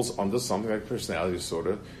falls under something like personality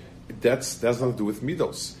disorder, that's nothing to do with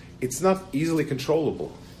midos. It's not easily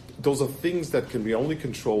controllable. Those are things that can be only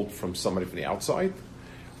controlled from somebody from the outside.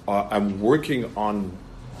 I'm working on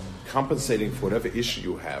compensating for whatever issue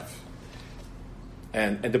you have.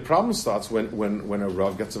 And the problem starts when a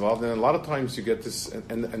Rav gets involved, and a lot of times you get this,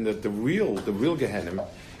 and the real Gehenim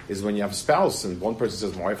is when you have a spouse, and one person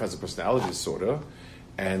says, my wife has a personality disorder,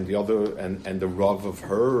 and the other, and the Rav of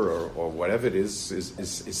her or whatever it is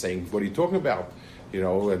saying, what are you talking about?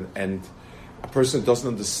 And a person doesn't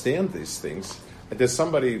understand these things. And there's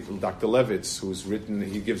somebody, Dr. Levitz, who's written,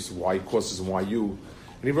 he gives Y courses in YU,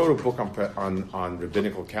 and he wrote a book on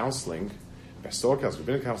rabbinical counseling, pastoral counseling,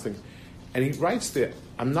 rabbinical counseling, and he writes there,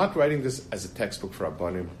 I'm not writing this as a textbook for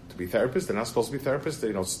Rabbanim to be therapists. They're not supposed to be therapists.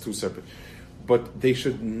 It's two separate. But they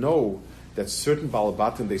should know that certain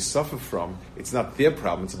balabatim they suffer from, it's not their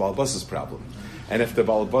problem, it's the balabas's problem. And if the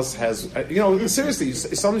balabas has, seriously,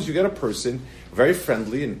 sometimes you get a person very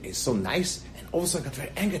friendly and is so nice, and all of a sudden got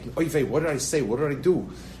very angered. And, oy vey, what did I say? What did I do?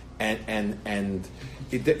 And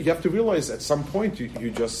you have to realize at some point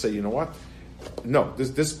you just say, you know what? No,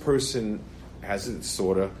 this person has a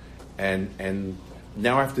disorder, and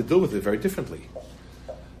now I have to deal with it very differently.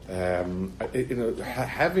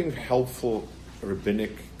 Having helpful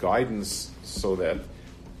rabbinic guidance so that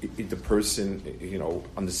the person,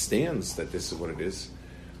 understands that this is what it is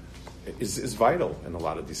vital in a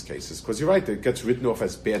lot of these cases. Because you're right, it gets written off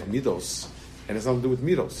as bad midos, and it's nothing to do with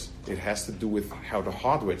midos. It has to do with how the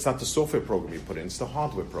hardware. It's not the software program you put in; it's the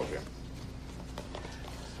hardware program.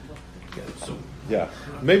 Yeah.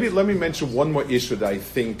 Maybe let me mention one more issue that I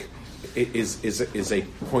think is a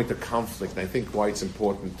point of conflict, and I think why it's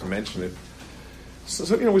important to mention it.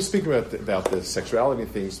 So we're speaking about the sexuality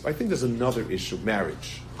and things. I think there's another issue: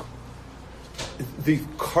 marriage.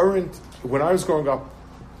 When I was growing up,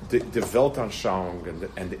 the Weltanschauung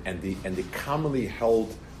and the commonly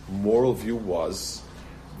held moral view was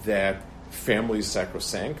that family is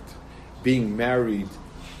sacrosanct. Being married,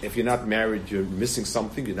 if you're not married, you're missing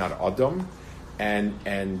something. You're not Adam.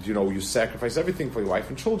 and you sacrifice everything for your wife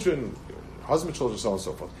and children, husband, children, so on and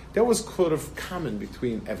so forth. That was sort of common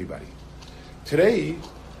between everybody. Today,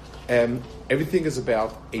 everything is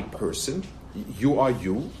about a person. You are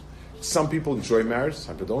you. Some people enjoy marriage,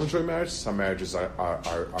 some people don't enjoy marriage. Some marriages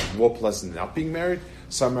are more pleasant than not being married.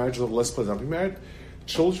 Some marriages are less pleasant than not being married.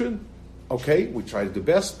 Children, okay, we try to do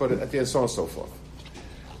best, but at the end, so on and so forth.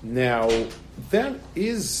 Now, that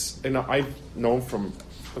is, I've known from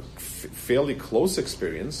a fairly close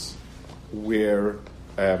experience where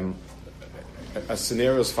a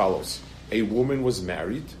scenario as follows. A woman was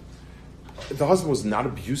married. The husband was not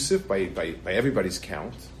abusive by everybody's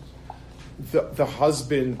count. The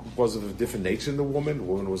husband was of a different nature than the woman. The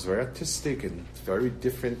woman was very artistic and very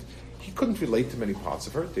different. He couldn't relate to many parts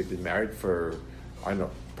of her. They've been married for, I don't know,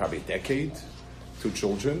 probably a decade, 2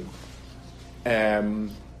 children. There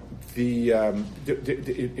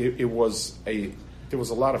was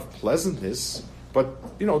a lot of pleasantness,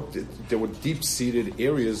 but there were deep-seated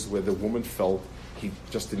areas where the woman felt he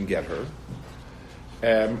just didn't get her.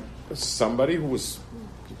 Somebody who was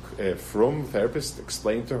a frum therapist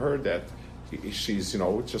explained to her that she's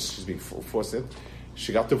being forced it.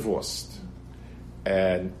 She got divorced,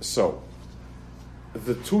 and so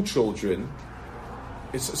the 2 children.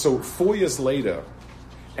 So 4 years later,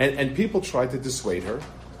 and people tried to dissuade her.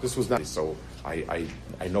 This was not so. I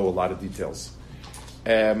know a lot of details.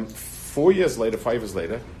 4 years later, 5 years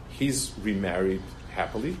later, he's remarried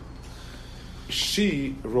happily.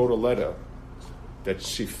 She wrote a letter that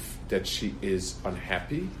she is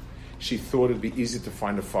unhappy. She thought it'd be easy to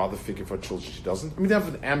find a father figure for children. She doesn't. I mean, they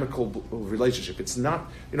have an amicable relationship. It's not,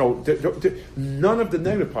 none of the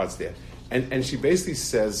negative parts there. And she basically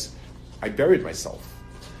says, I buried myself.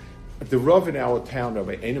 The Rav in our town,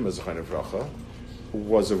 Rabbi Einem Zechon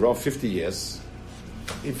was a Rav 50 years.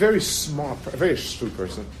 A very smart, a very astute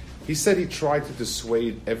person. He said he tried to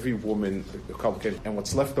dissuade every woman, and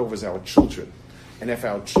what's left over is our children. And if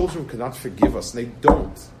our children cannot forgive us, and they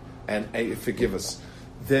don't, and forgive us,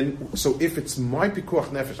 then, so if it's my pikuach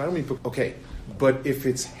nefesh, I don't mean, okay, but if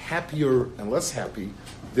it's happier and less happy,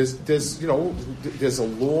 there's a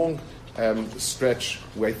long stretch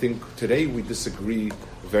where I think today we disagree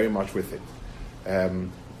very much with it.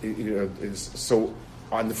 So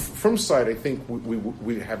on the firm side, I think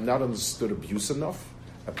we have not understood abuse enough,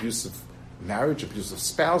 abusive marriage, abusive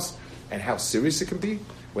spouse, and how serious it can be,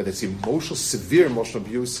 whether it's severe emotional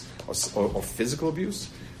abuse or physical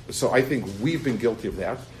abuse. So I think we've been guilty of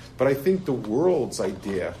that. But I think the world's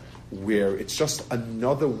idea where it's just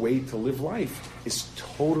another way to live life is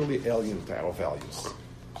totally alien to our values.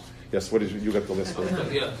 Yes, what is you got the list?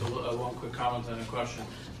 Yeah, one quick comment and a question.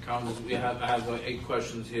 I have 8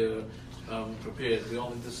 questions here prepared.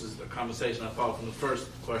 This is a conversation I followed from the first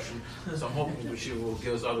question, so I'm hoping Yeshiva will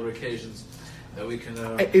give us other occasions that we can.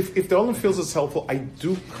 If the Olam feels it's helpful, I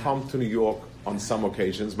do come to New York on some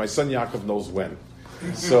occasions. My son Yaakov knows when.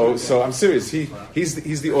 So I'm serious.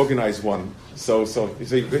 He's the organized one. So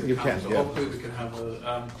you can. So yeah. Hopefully we can have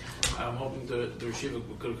a. I'm hoping the Yeshiva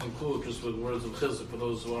could conclude just with words of chizuk for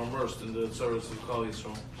those who are immersed in the service of Klal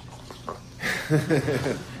Yisrael.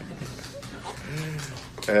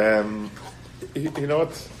 You know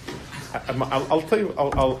what? I'll tell you.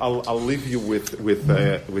 I'll leave you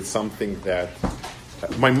with something that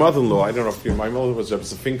my mother-in-law. I don't know if my mother was Rebbe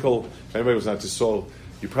Finkel. If anybody was not to Sol,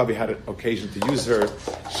 you probably had an occasion to use her.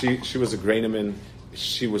 She was a Graineman.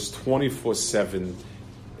 She was 24/7.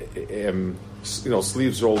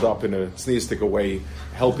 Sleeves rolled up in a sneeze stick away,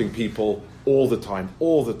 helping people all the time.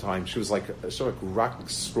 She was like rock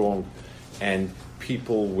strong, and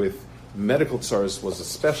people with medical tzaros was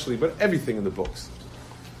especially, but everything in the books.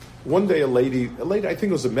 One day, a lady, I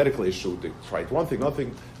think it was a medical issue. They tried one thing, another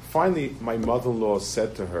thing. Finally, my mother-in-law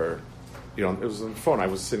said to her, it was on the phone. I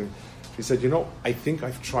was sitting. She said, I think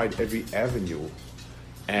I've tried every avenue,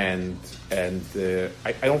 and I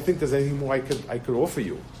don't think there's anything more I could offer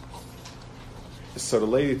you. So the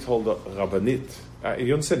lady told the Rabbanit,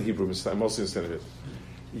 you understand Hebrew, I'm also understanding it.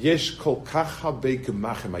 Yesh kol kach habe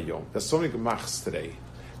gemachim hayom. There's so many gemachs today.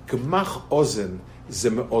 Gemach ozen ze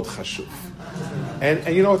me'od chashuv. And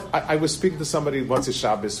I was speaking to somebody once a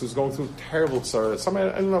Shabbos who's going through terrible tzara. Somebody,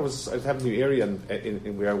 I don't know, I was having a new area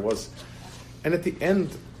in where I was. And at the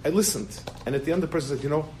end, I listened. And at the end, the person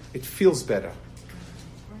said, it feels better.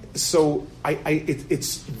 So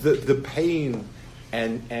it's the pain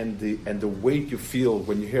and the weight you feel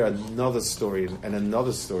when you hear another story and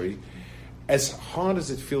another story. As hard as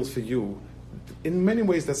it feels for you, in many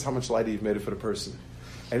ways, that's how much lighter you've made it for the person.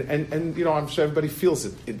 And I'm sure everybody feels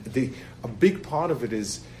it. A big part of it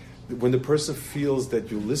is when the person feels that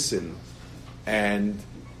you listen, and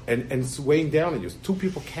and it's weighing down on you. Two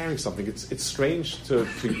people carrying something. It's strange to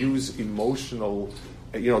use emotional,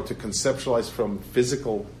 to conceptualize from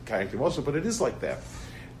physical carrying emotion, but it is like that,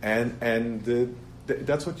 and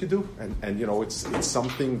that's what you do, and it's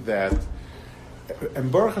something that.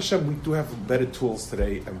 And Baruch Hashem, we do have better tools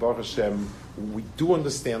today, and Baruch Hashem, we do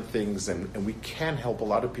understand things, and we can help a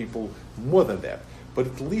lot of people more than that. But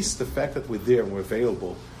at least the fact that we're there and we're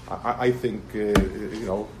available, I think,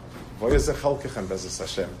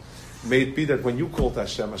 May it be that when you call to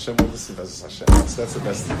Hashem, Hashem will listen to Hashem. That's the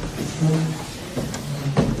best thing.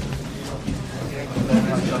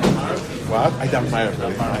 What? I don't mind.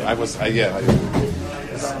 I was, yeah. I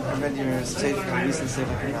read your statement, recent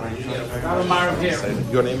statement.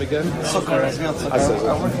 Your name again? Zucker. I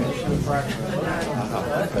work in the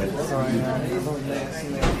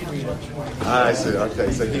I see.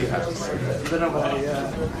 Okay, so he has.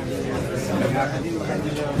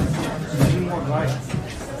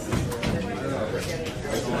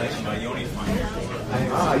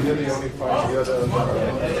 You're the only part. You're the.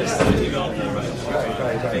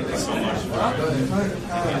 Thank you so much.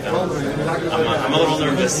 I'm a little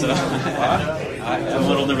nervous. I'm a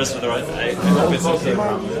little nervous with the right. I hope it's okay what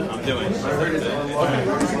I'm doing.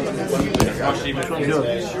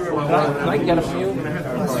 Can I get a few? I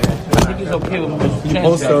think it's okay with me.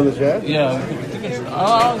 Also on the jet? Yeah.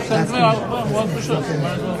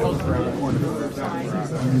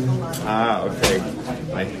 Okay.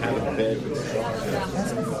 I had a bed.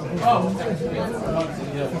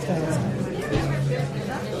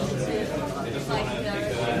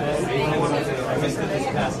 I missed it this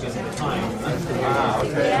past just the time.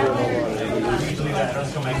 Okay. Usually I don't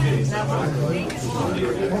show my kids.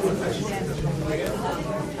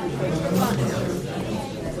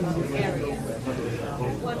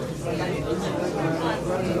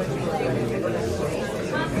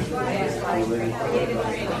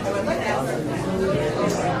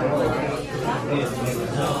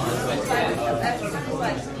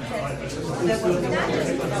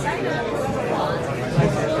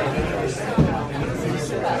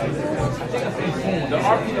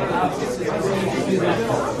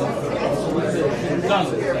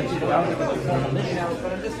 There are people out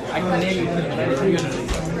I can name it community.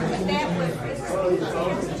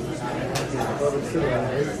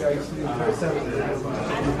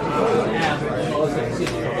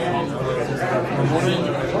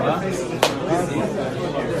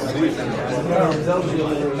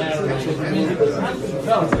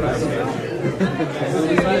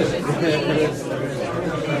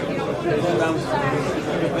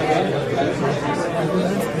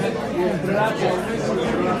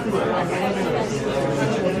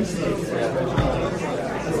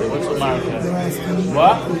 What's America?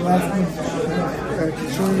 What?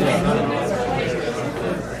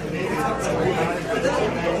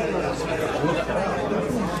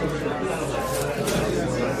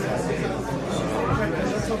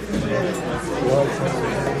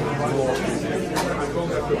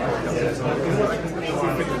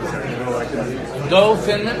 Dove,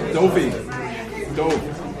 Finland? Dovey. Dove.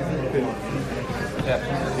 Yeah.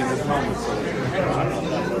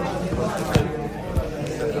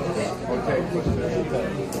 Okay.